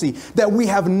prophecy that we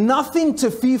have nothing to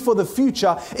fear for the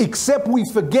future except we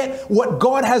forget what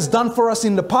God has done for us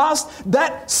in the past,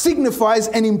 that signifies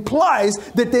and implies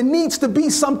that there needs to be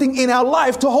something in our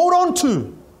life to hold on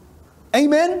to.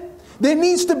 Amen? There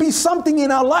needs to be something in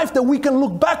our life that we can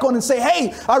look back on and say,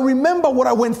 hey, I remember what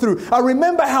I went through. I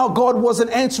remember how God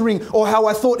wasn't answering or how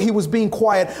I thought He was being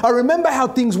quiet. I remember how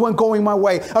things weren't going my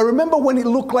way. I remember when it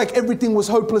looked like everything was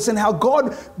hopeless and how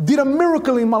God did a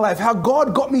miracle in my life, how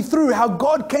God got me through, how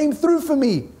God came through for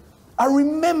me. I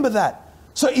remember that.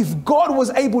 So if God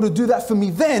was able to do that for me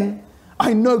then,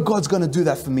 I know God's going to do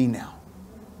that for me now.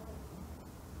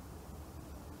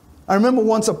 I remember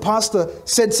once a pastor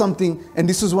said something, and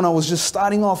this was when I was just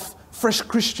starting off fresh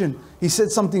Christian, he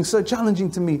said something so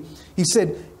challenging to me. He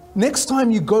said, next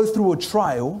time you go through a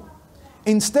trial,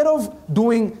 instead of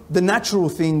doing the natural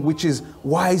thing, which is,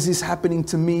 why is this happening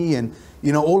to me? And,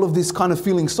 all of this kind of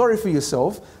feeling sorry for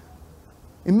yourself.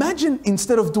 Imagine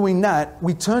instead of doing that,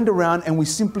 we turned around and we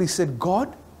simply said,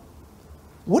 God,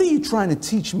 what are you trying to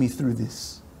teach me through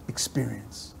this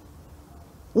experience?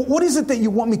 What is it that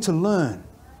you want me to learn?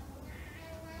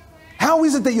 How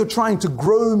is it that you're trying to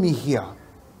grow me here?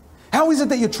 How is it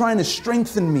that you're trying to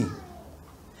strengthen me?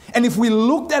 And if we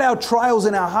looked at our trials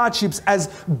and our hardships as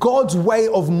God's way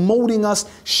of molding us,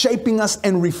 shaping us,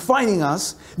 and refining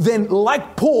us, then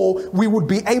like Paul, we would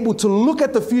be able to look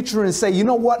at the future and say, you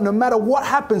know what, no matter what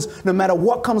happens, no matter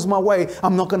what comes my way,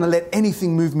 I'm not going to let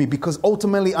anything move me, because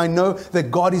ultimately I know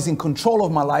that God is in control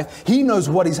of my life. He knows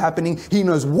what is happening. He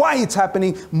knows why it's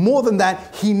happening. More than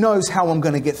that, He knows how I'm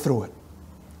going to get through it.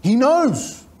 He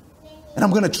knows. And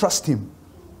I'm going to trust Him.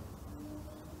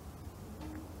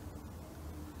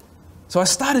 So I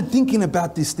started thinking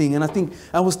about this thing, and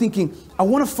I was thinking, I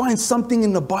want to find something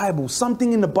in the Bible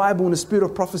in the spirit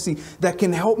of prophecy that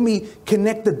can help me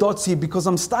connect the dots here, because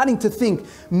I'm starting to think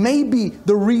maybe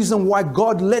the reason why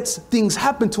God lets things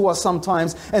happen to us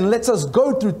sometimes and lets us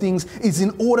go through things is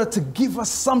in order to give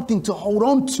us something to hold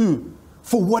on to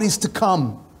for what is to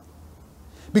come.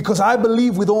 Because I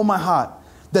believe with all my heart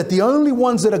that the only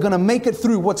ones that are going to make it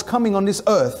through what's coming on this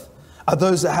earth are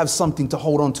those that have something to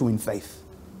hold on to in faith.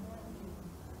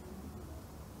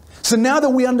 So now that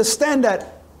we understand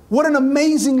that, what an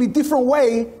amazingly different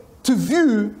way to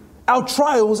view our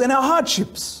trials and our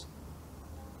hardships.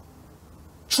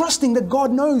 Trusting that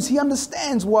God knows, He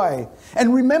understands why.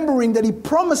 And remembering that He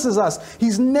promises us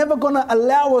He's never going to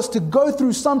allow us to go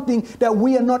through something that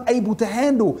we are not able to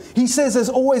handle. He says there's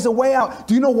always a way out.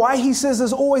 Do you know why He says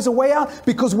there's always a way out?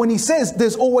 Because when He says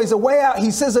there's always a way out,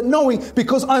 He says it knowing,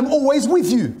 because I'm always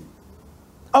with you.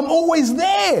 I'm always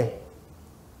there.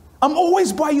 I'm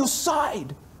always by your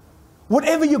side.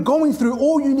 Whatever you're going through,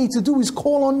 all you need to do is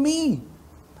call on me.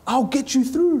 I'll get you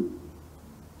through.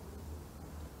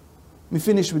 Let me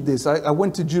finish with this. I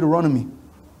went to Deuteronomy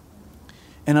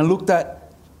and I looked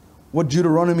at what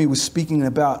Deuteronomy was speaking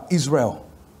about Israel.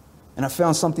 And I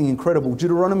found something incredible.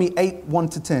 Deuteronomy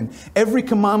 8:1-10. Every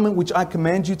commandment which I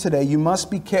command you today, you must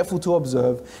be careful to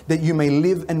observe, that you may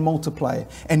live and multiply,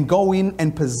 and go in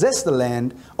and possess the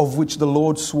land of which the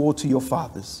Lord swore to your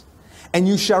fathers. And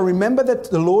you shall remember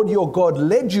that the Lord your God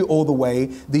led you all the way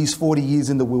these 40 years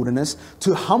in the wilderness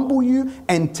to humble you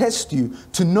and test you,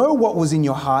 to know what was in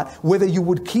your heart, whether you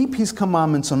would keep His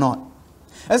commandments or not.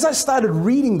 As I started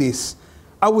reading this,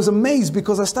 I was amazed,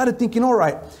 because I started thinking, all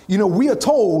right, we are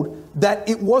told that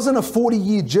it wasn't a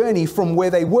 40-year journey from where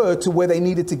they were to where they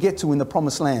needed to get to in the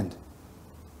promised land.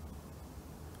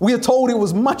 We are told it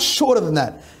was much shorter than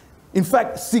that. In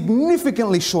fact,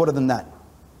 significantly shorter than that.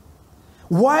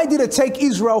 Why did it take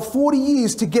Israel 40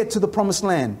 years to get to the promised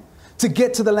land, to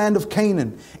get to the land of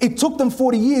Canaan? It took them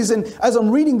 40 years. And as I'm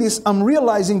reading this, I'm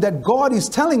realizing that God is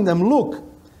telling them, look,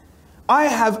 I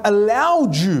have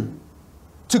allowed you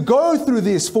to go through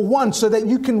this, for one, so that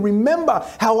you can remember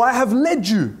how I have led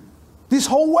you this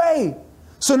whole way.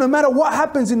 So no matter what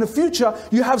happens in the future,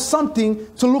 you have something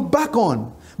to look back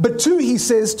on. But two, He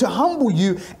says, to humble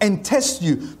you and test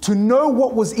you, to know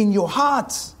what was in your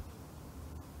hearts,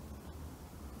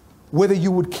 whether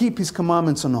you would keep His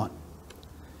commandments or not.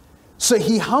 So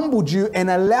He humbled you and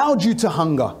allowed you to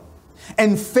hunger,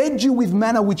 and fed you with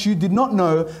manna which you did not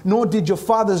know, nor did your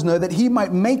fathers know, that He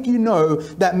might make you know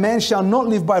that man shall not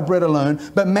live by bread alone,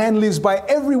 but man lives by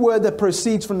every word that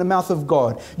proceeds from the mouth of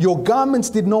God. Your garments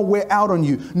did not wear out on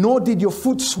you, nor did your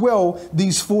foot swell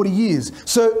these 40 years.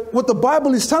 So what the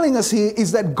Bible is telling us here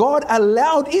is that God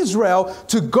allowed Israel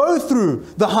to go through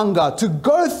the hunger, to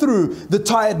go through the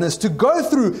tiredness, to go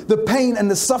through the pain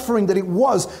and the suffering that it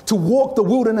was to walk the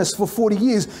wilderness for 40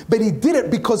 years. But He did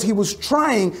it because He was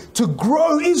trying to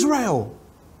grow Israel.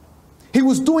 He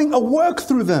was doing a work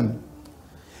through them.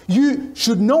 You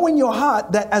should know in your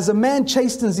heart that as a man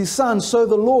chastens his son, so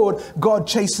the Lord God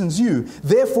chastens you.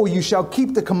 Therefore you shall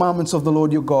keep the commandments of the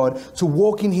Lord your God, to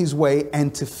walk in His way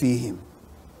and to fear Him.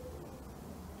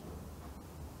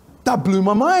 That blew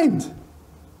my mind.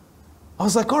 I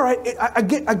was like, all right, I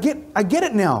get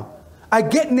it now. I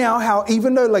get now how,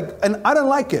 even though and I don't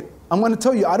like it. I'm going to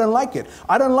tell you, I don't like it.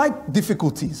 I don't like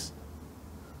difficulties.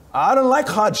 I don't like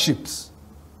hardships.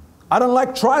 I don't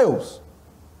like trials.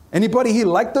 Anybody here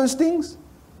like those things?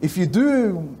 If you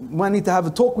do, I might need to have a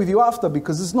talk with you after,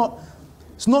 because it's not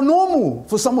normal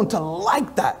for someone to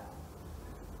like that.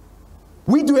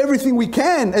 We do everything we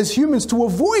can as humans to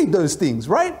avoid those things,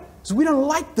 right? So we don't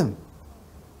like them.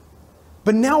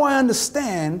 But now I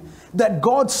understand that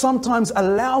God sometimes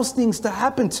allows things to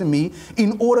happen to me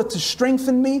in order to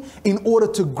strengthen me, in order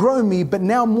to grow me. But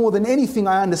now more than anything,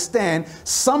 I understand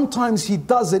sometimes He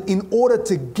does it in order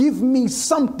to give me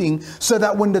something so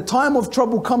that when the time of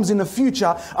trouble comes in the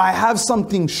future, I have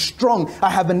something strong. I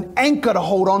have an anchor to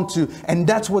hold on to. And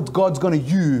that's what God's going to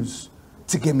use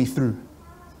to get me through.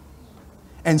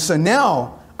 And so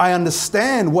now I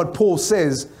understand what Paul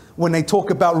says when they talk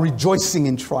about rejoicing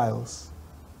in trials.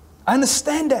 I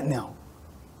understand that now.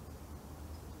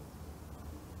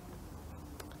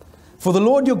 For the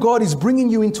Lord your God is bringing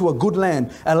you into a good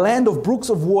land, a land of brooks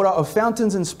of water, of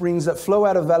fountains and springs that flow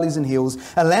out of valleys and hills,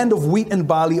 a land of wheat and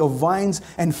barley, of vines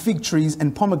and fig trees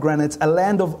and pomegranates, a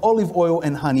land of olive oil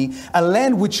and honey, a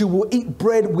land which you will eat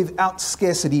bread without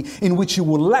scarcity, in which you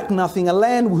will lack nothing, a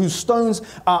land whose stones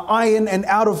are iron and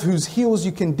out of whose hills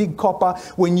you can dig copper.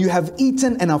 When you have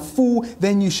eaten and are full,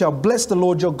 then you shall bless the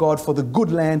Lord your God for the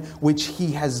good land which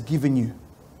He has given you.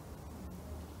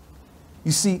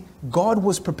 You see, God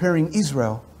was preparing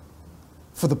Israel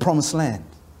for the promised land.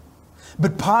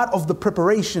 But part of the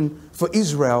preparation for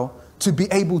Israel to be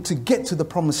able to get to the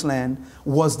promised land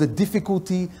was the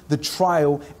difficulty, the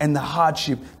trial, and the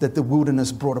hardship that the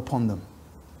wilderness brought upon them.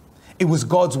 It was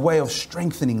God's way of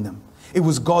strengthening them. It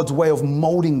was God's way of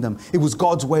molding them. It was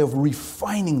God's way of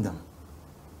refining them.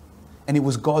 And it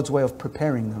was God's way of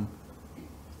preparing them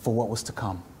for what was to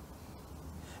come.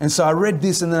 And so I read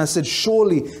this and then I said,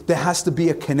 surely there has to be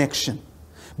a connection.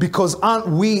 Because aren't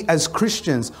we as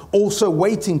Christians also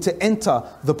waiting to enter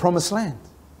the promised land?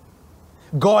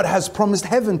 God has promised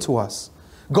heaven to us.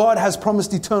 God has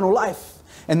promised eternal life.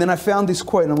 And then I found this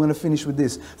quote, and I'm going to finish with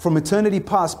this. From Eternity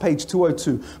Past, page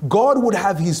 202. God would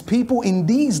have His people in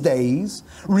these days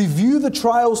review the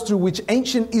trials through which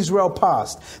ancient Israel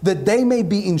passed, that they may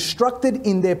be instructed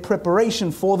in their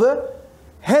preparation for the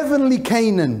heavenly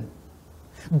Canaan.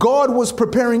 God was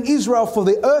preparing Israel for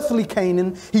the earthly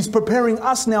Canaan. He's preparing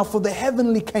us now for the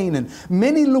heavenly Canaan.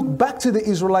 Many look back to the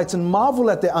Israelites and marvel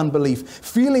at their unbelief,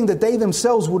 feeling that they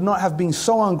themselves would not have been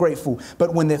so ungrateful.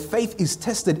 But when their faith is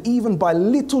tested even by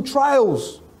little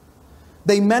trials,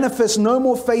 they manifest no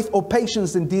more faith or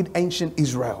patience than did ancient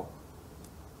Israel.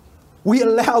 We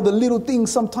allow the little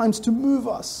things sometimes to move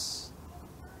us.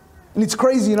 And it's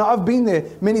crazy, I've been there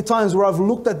many times where I've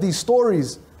looked at these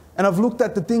stories and I've looked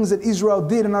at the things that Israel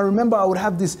did, and I remember I would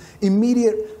have this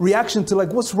immediate reaction to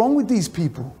what's wrong with these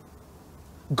people?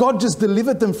 God just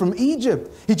delivered them from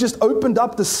Egypt. He just opened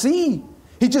up the sea.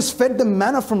 He just fed them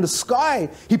manna from the sky.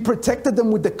 He protected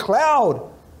them with the cloud.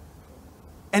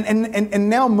 And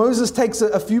now Moses takes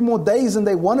a few more days and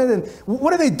they want it. And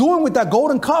what are they doing with that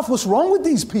golden calf? What's wrong with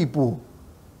these people?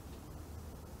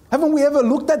 Haven't we ever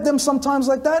looked at them sometimes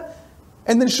like that?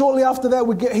 And then shortly after that,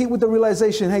 we get hit with the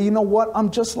realization, hey, you know what?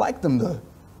 I'm just like them though.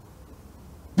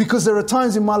 Because there are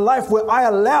times in my life where I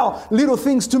allow little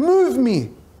things to move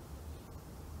me.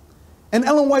 And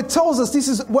Ellen White tells us this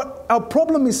is what our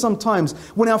problem is sometimes.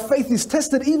 When our faith is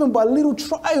tested even by little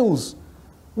trials,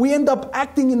 we end up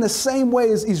acting in the same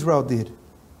way as Israel did.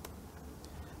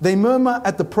 They murmur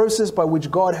at the process by which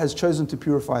God has chosen to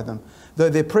purify them. Though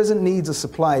their present needs are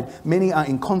supplied, many are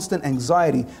in constant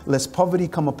anxiety lest poverty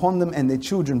come upon them and their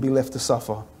children be left to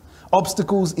suffer.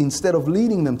 Obstacles, instead of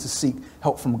leading them to seek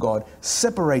help from God,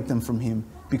 separate them from Him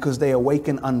because they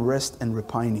awaken unrest and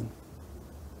repining.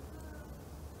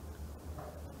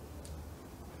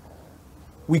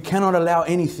 We cannot allow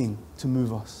anything to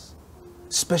move us,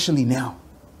 especially now.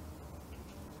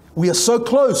 We are so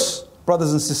close,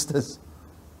 brothers and sisters.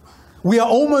 We are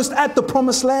almost at the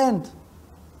promised land.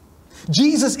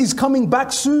 Jesus is coming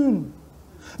back soon.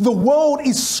 The world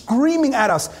is screaming at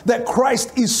us that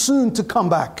Christ is soon to come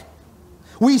back.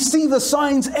 We see the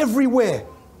signs everywhere.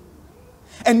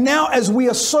 And now as we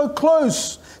are so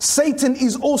close, Satan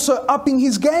is also upping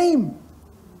his game.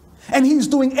 And he's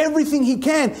doing everything he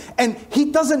can. And he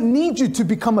doesn't need you to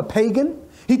become a pagan.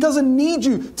 He doesn't need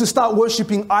you to start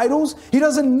worshiping idols. He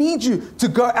doesn't need you to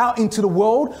go out into the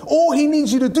world. All he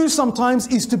needs you to do sometimes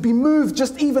is to be moved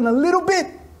just even a little bit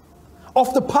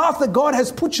off the path that God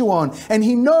has put you on. And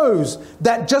He knows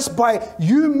that just by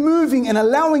you moving and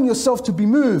allowing yourself to be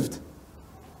moved,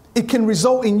 it can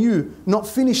result in you not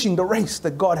finishing the race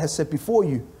that God has set before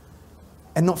you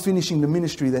and not finishing the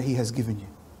ministry that He has given you.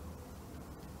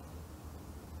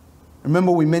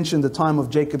 Remember, we mentioned the time of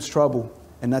Jacob's trouble,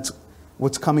 and that's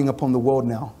what's coming upon the world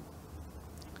now.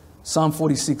 Psalm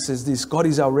 46 says this: God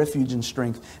is our refuge and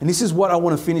strength. And this is what I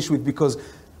want to finish with, because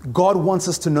God wants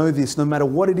us to know this no matter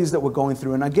what it is that we're going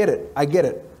through. And I get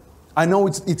it. I know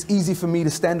it's easy for me to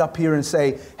stand up here and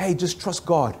say, hey, just trust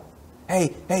God.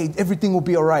 hey, everything will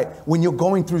be all right when you're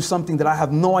going through something that I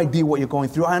have no idea what you're going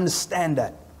through. I understand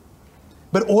that.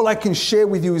 But all I can share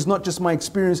with you is not just my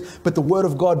experience, but the word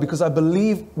of God, because I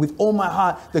believe with all my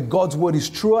heart that God's word is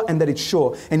truer and that it's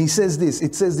sure. And it says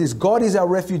this, God is our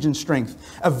refuge and strength,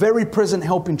 a very present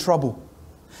help in trouble.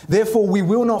 Therefore we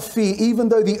will not fear, even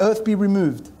though the earth be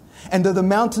removed, and though the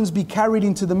mountains be carried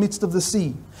into the midst of the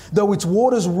sea, though its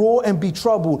waters roar and be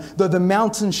troubled, though the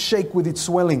mountains shake with its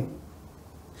swelling.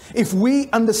 If we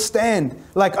understand,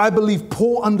 like I believe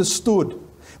Paul understood,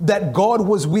 that God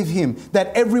was with him,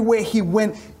 that everywhere he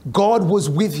went, God was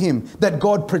with him, that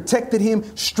God protected him,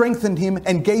 strengthened him,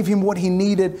 and gave him what he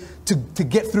needed to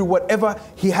get through whatever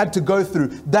he had to go through.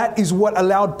 That is what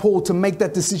allowed Paul to make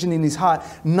that decision in his heart.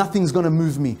 Nothing's going to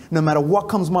move me. No matter what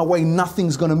comes my way,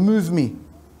 nothing's going to move me.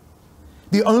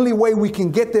 The only way we can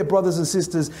get there, brothers and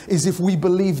sisters, is if we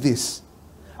believe this.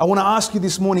 I want to ask you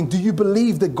this morning, do you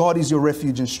believe that God is your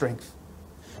refuge and strength?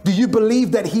 Do you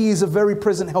believe that he is a very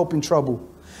present help in trouble?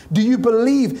 Do you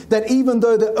believe that even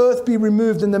though the earth be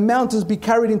removed and the mountains be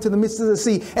carried into the midst of the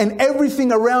sea and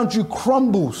everything around you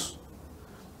crumbles,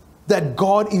 that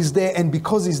God is there, and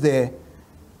because he's there,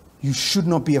 you should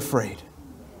not be afraid?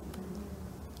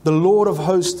 The Lord of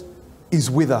hosts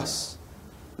is with us.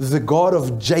 The God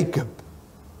of Jacob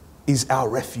is our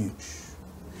refuge.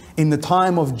 In the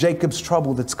time of Jacob's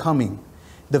trouble that's coming,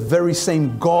 the very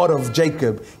same God of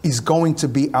Jacob is going to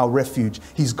be our refuge.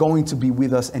 He's going to be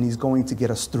with us and he's going to get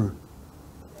us through.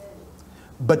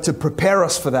 But to prepare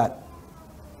us for that,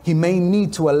 he may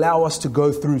need to allow us to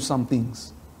go through some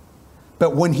things.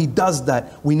 But when he does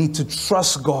that, we need to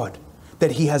trust God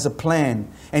that he has a plan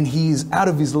and he is out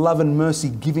of his love and mercy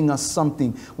giving us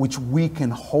something which we can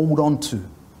hold on to,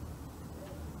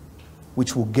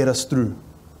 which will get us through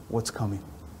what's coming.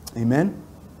 Amen.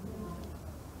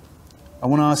 I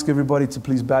want to ask everybody to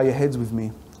please bow your heads with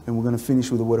me, and we're going to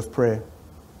finish with a word of prayer.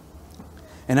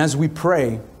 And as we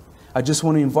pray, I just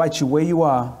want to invite you where you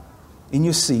are in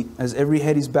your seat, as every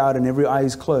head is bowed and every eye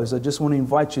is closed. I just want to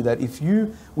invite you that if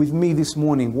you, with me this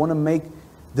morning, want to make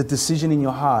the decision in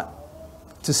your heart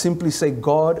to simply say,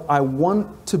 God, I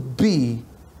want to be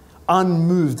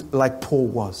unmoved like Paul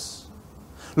was.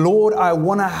 Lord, I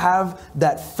want to have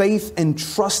that faith and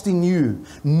trust in you,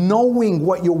 knowing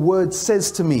what your word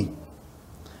says to me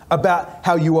about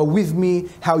how you are with me,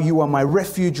 how you are my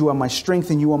refuge, you are my strength,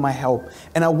 and you are my help.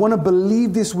 And I want to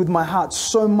believe this with my heart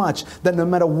so much that no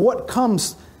matter what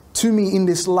comes to me in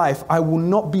this life, I will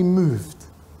not be moved.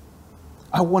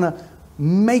 I want to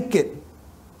make it.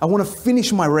 I want to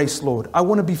finish my race, Lord. I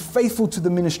want to be faithful to the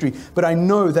ministry. But I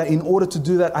know that in order to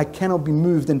do that, I cannot be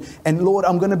moved. And Lord,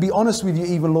 I'm going to be honest with you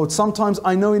even, Lord. Sometimes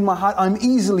I know in my heart I'm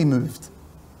easily moved.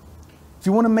 If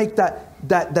you want to make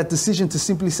that decision to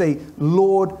simply say,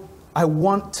 Lord, I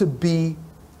want to be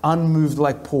unmoved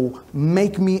like Paul.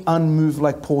 Make me unmoved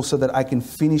like Paul so that I can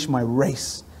finish my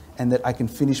race and that I can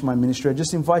finish my ministry. I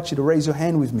just invite you to raise your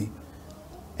hand with me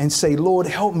and say, Lord,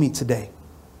 help me today.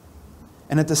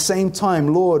 And at the same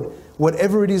time, Lord,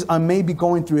 whatever it is I may be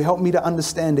going through, help me to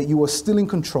understand that you are still in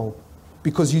control,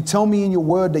 because you tell me in your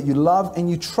word that you love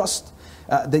and you trust,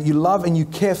 that you love and you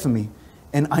care for me.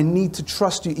 And I need to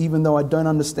trust you even though I don't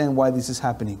understand why this is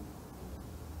happening.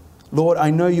 Lord, I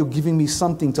know you're giving me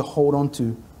something to hold on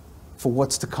to for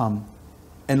what's to come.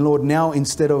 And Lord, now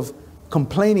instead of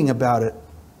complaining about it,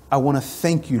 I want to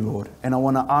thank you, Lord. And I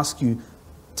want to ask you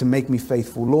to make me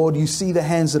faithful. Lord, you see the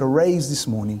hands that are raised this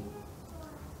morning.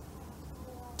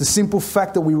 The simple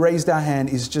fact that we raised our hand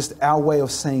is just our way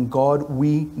of saying, God,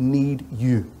 we need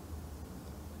you.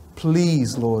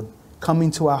 Please, Lord, come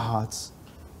into our hearts.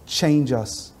 Change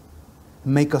us.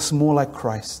 Make us more like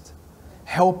Christ.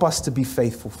 Help us to be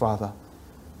faithful, Father.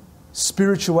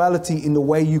 Spirituality in the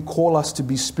way you call us to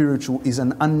be spiritual is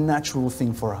an unnatural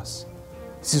thing for us.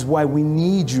 This is why we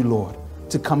need you, Lord,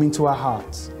 to come into our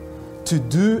hearts, to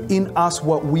do in us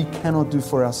what we cannot do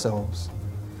for ourselves.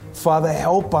 Father,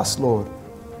 help us, Lord.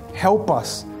 Help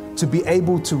us to be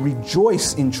able to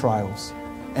rejoice in trials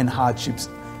and hardships,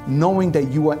 knowing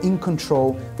that you are in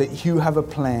control, that you have a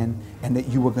plan, and that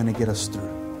you are going to get us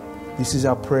through. This is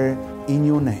our prayer in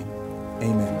your name.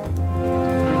 Amen.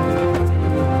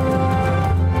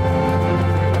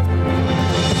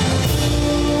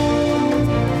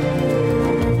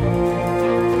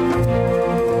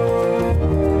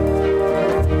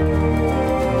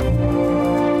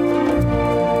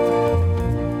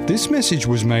 This message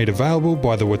was made available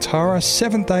by the Waitara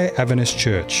Seventh-day Adventist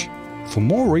Church. For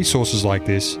more resources like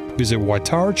this, visit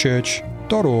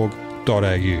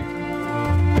waitarachurch.org.au.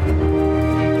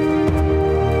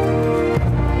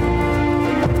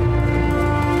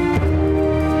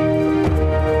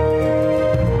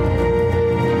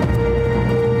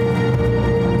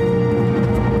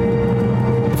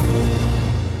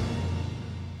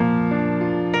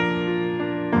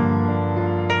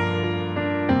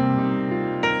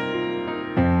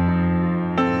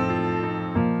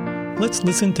 Let's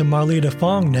listen to Marlita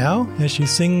Fong now as she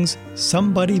sings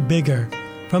Somebody Bigger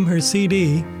from her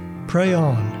CD, Pray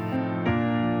On.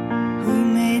 Who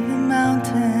made the mountains?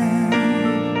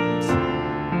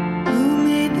 Who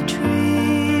made the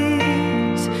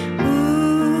trees?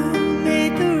 Who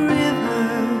made the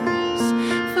rivers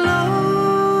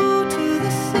flow to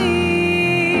the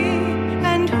sea?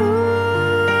 And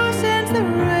who sends the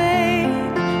rain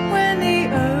when the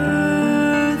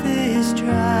earth is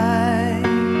dry?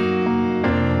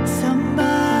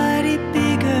 Somebody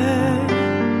bigger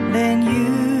than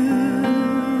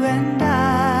you and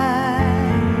I.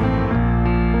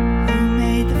 Who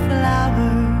made the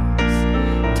flowers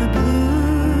to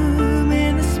bloom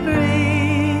in the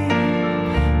spring?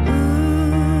 Who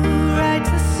writes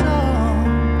the song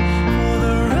for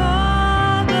the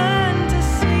robin to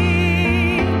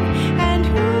sing? And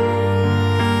who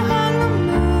hung the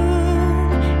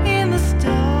moon in the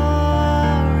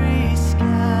starry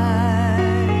sky?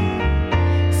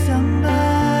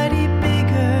 Somebody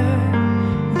bigger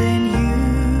than you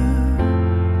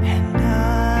and I.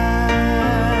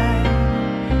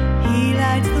 He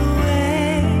lights the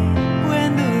way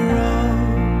when the road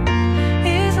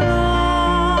is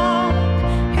long.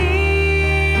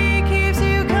 He keeps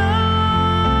you company,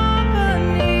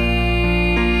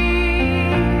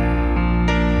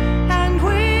 and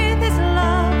with his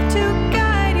love to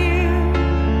guide you,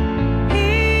 he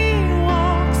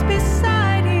walks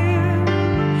beside you,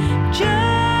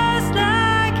 just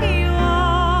like he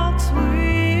walks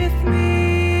with me.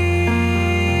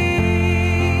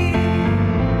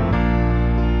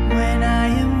 When I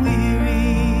am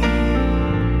weary,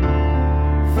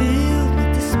 filled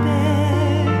with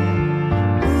despair,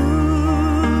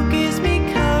 who gives me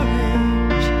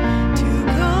courage to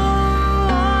go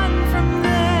on from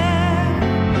there?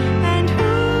 And who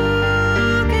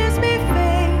gives me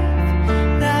faith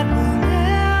that will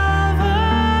never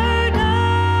die?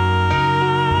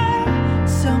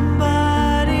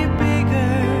 Somebody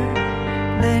bigger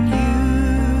than you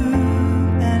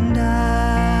and I.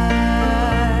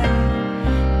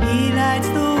 He lights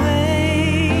the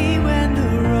way when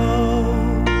the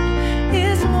road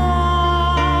is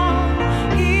long.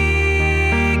 He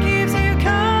keeps you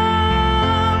company,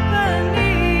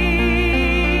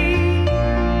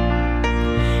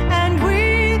 and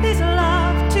with his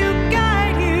love to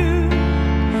guide you,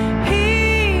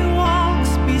 he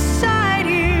walks beside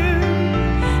you,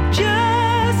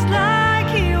 just like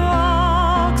he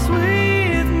walks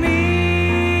with me.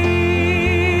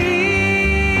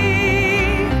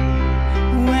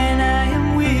 When I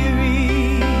am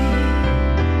weary,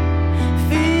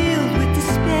 filled with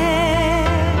despair,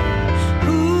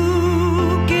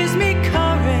 who gives me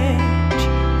courage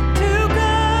to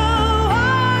go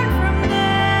on from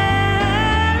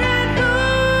there? And who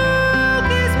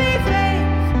gives me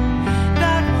faith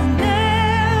that will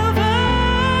never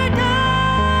die?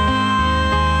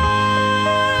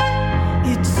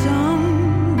 It's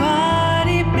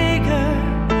somebody bigger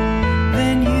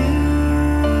than you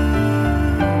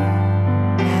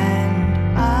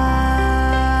and I.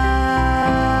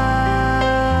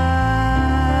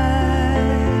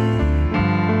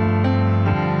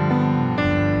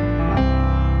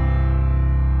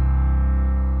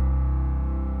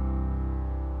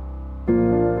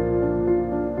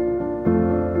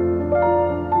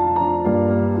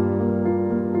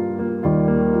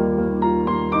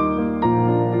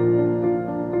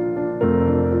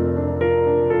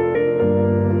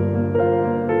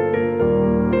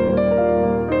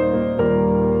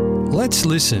 Let's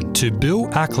listen to Bill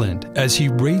Ackland as he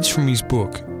reads from his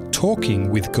book, Talking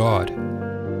with God.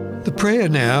 The prayer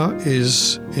now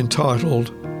is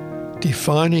entitled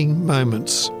Defining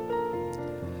Moments.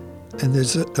 And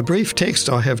there's a brief text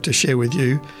I have to share with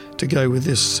you to go with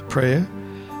this prayer.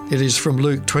 It is from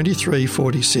Luke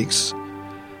 23:46.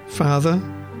 Father,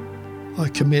 I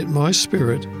commit my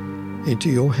spirit into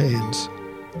your hands.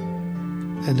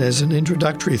 And as an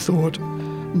introductory thought,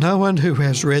 no one who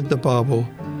has read the Bible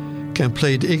can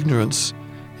plead ignorance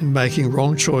in making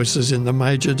wrong choices in the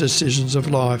major decisions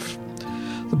of life.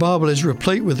 The Bible is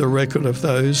replete with a record of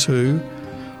those who,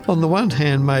 on the one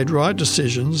hand, made right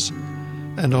decisions,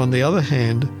 and on the other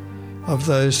hand, of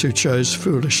those who chose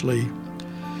foolishly.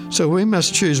 So we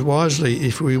must choose wisely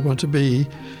if we want to be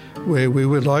where we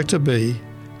would like to be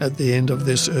at the end of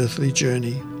this earthly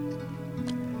journey.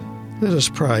 Let us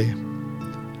pray.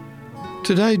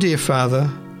 Today, dear Father,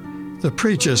 the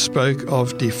preacher spoke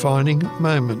of defining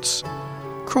moments,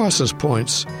 crisis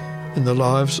points in the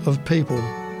lives of people.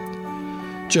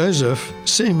 Joseph,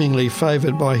 seemingly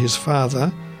favoured by his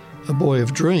father, a boy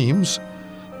of dreams,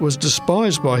 was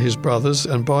despised by his brothers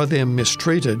and by them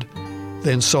mistreated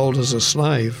then sold as a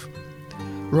slave.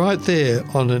 Right there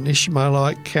on an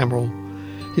Ishmaelite camel,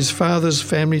 his father's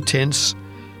family tents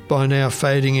by now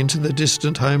fading into the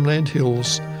distant homeland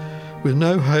hills, with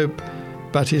no hope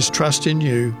but his trust in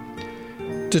you,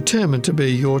 determined to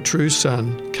be your true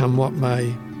son, come what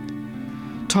may.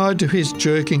 Tied to his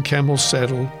jerking camel's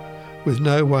saddle, with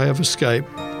no way of escape,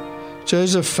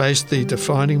 Joseph faced the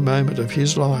defining moment of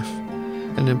his life,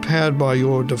 and empowered by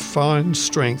your divine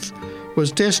strength,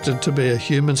 was destined to be a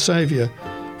human saviour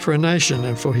for a nation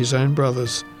and for his own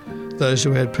brothers, those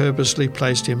who had purposely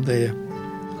placed him there.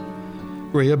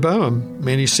 Rehoboam,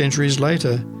 many centuries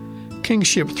later,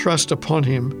 kingship thrust upon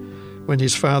him when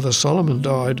his father Solomon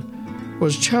died,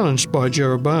 was challenged by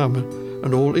Jeroboam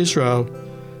and all Israel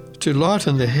to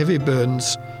lighten the heavy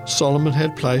burdens Solomon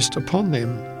had placed upon them.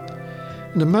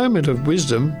 In a moment of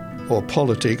wisdom, or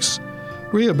politics,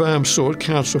 Rehoboam sought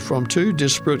counsel from two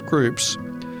disparate groups,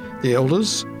 the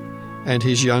elders and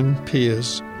his young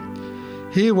peers.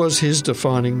 Here was his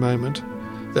defining moment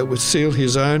that would seal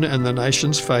his own and the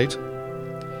nation's fate.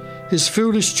 His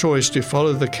foolish choice to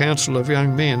follow the counsel of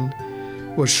young men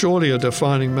was surely a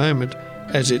defining moment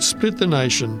as it split the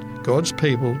nation, God's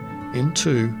people, in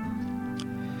two.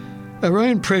 Our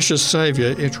own precious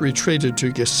Saviour, it retreated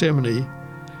to Gethsemane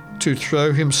to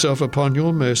throw himself upon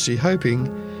your mercy, hoping,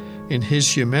 in his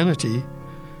humanity,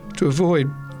 to avoid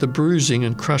the bruising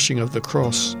and crushing of the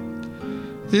cross.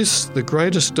 This, the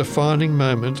greatest defining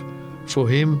moment for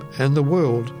him and the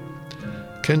world,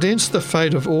 condensed the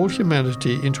fate of all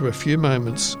humanity into a few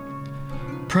moments.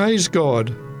 Praise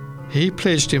God, he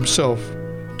pledged himself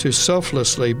to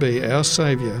selflessly be our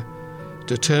Saviour,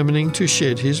 determining to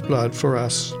shed his blood for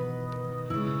us.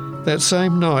 That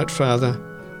same night, Father,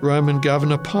 Roman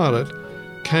Governor Pilate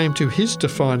came to his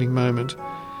defining moment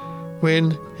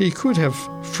when he could have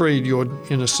freed your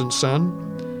innocent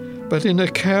son, but in a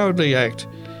cowardly act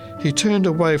he turned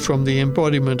away from the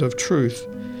embodiment of truth,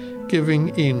 giving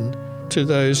in to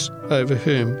those over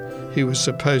whom he was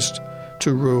supposed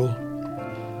to rule.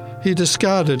 He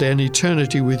discarded an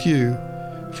eternity with you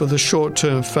for the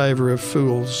short-term favour of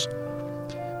fools.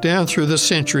 Down through the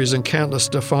centuries and countless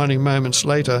defining moments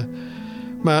later,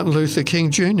 Martin Luther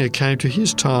King Jr. came to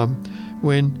his time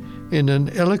when, in an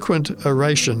eloquent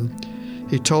oration,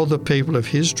 he told the people of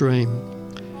his dream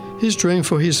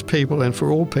for his people and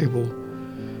for all people.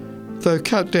 Though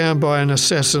cut down by an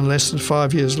assassin less than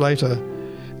 5 years later,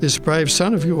 this brave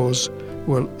son of yours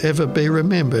will ever be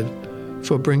remembered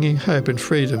for bringing hope and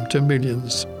freedom to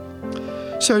millions.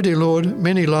 So, dear Lord,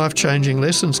 many life-changing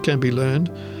lessons can be learned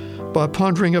by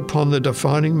pondering upon the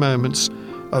defining moments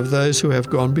of those who have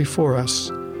gone before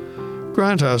us.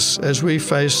 Grant us, as we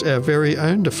face our very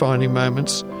own defining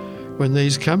moments, when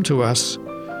these come to us,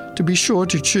 to be sure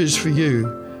to choose for you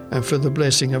and for the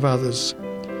blessing of others.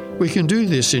 We can do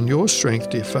this in your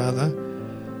strength, dear Father,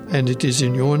 and it is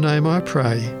in your name I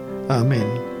pray.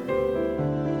 Amen.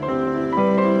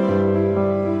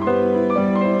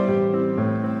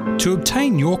 To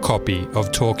obtain your copy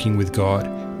of Talking with God,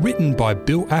 written by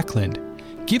Bill Ackland,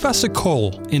 give us a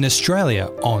call in Australia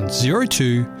on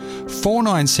 02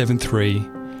 4973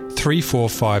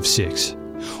 3456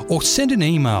 or send an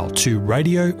email to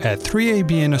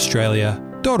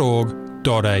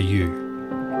radio@3abnaustralia.org.au.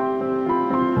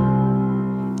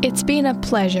 It's been a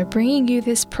pleasure bringing you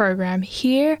this program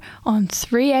here on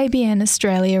 3ABN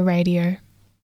Australia Radio.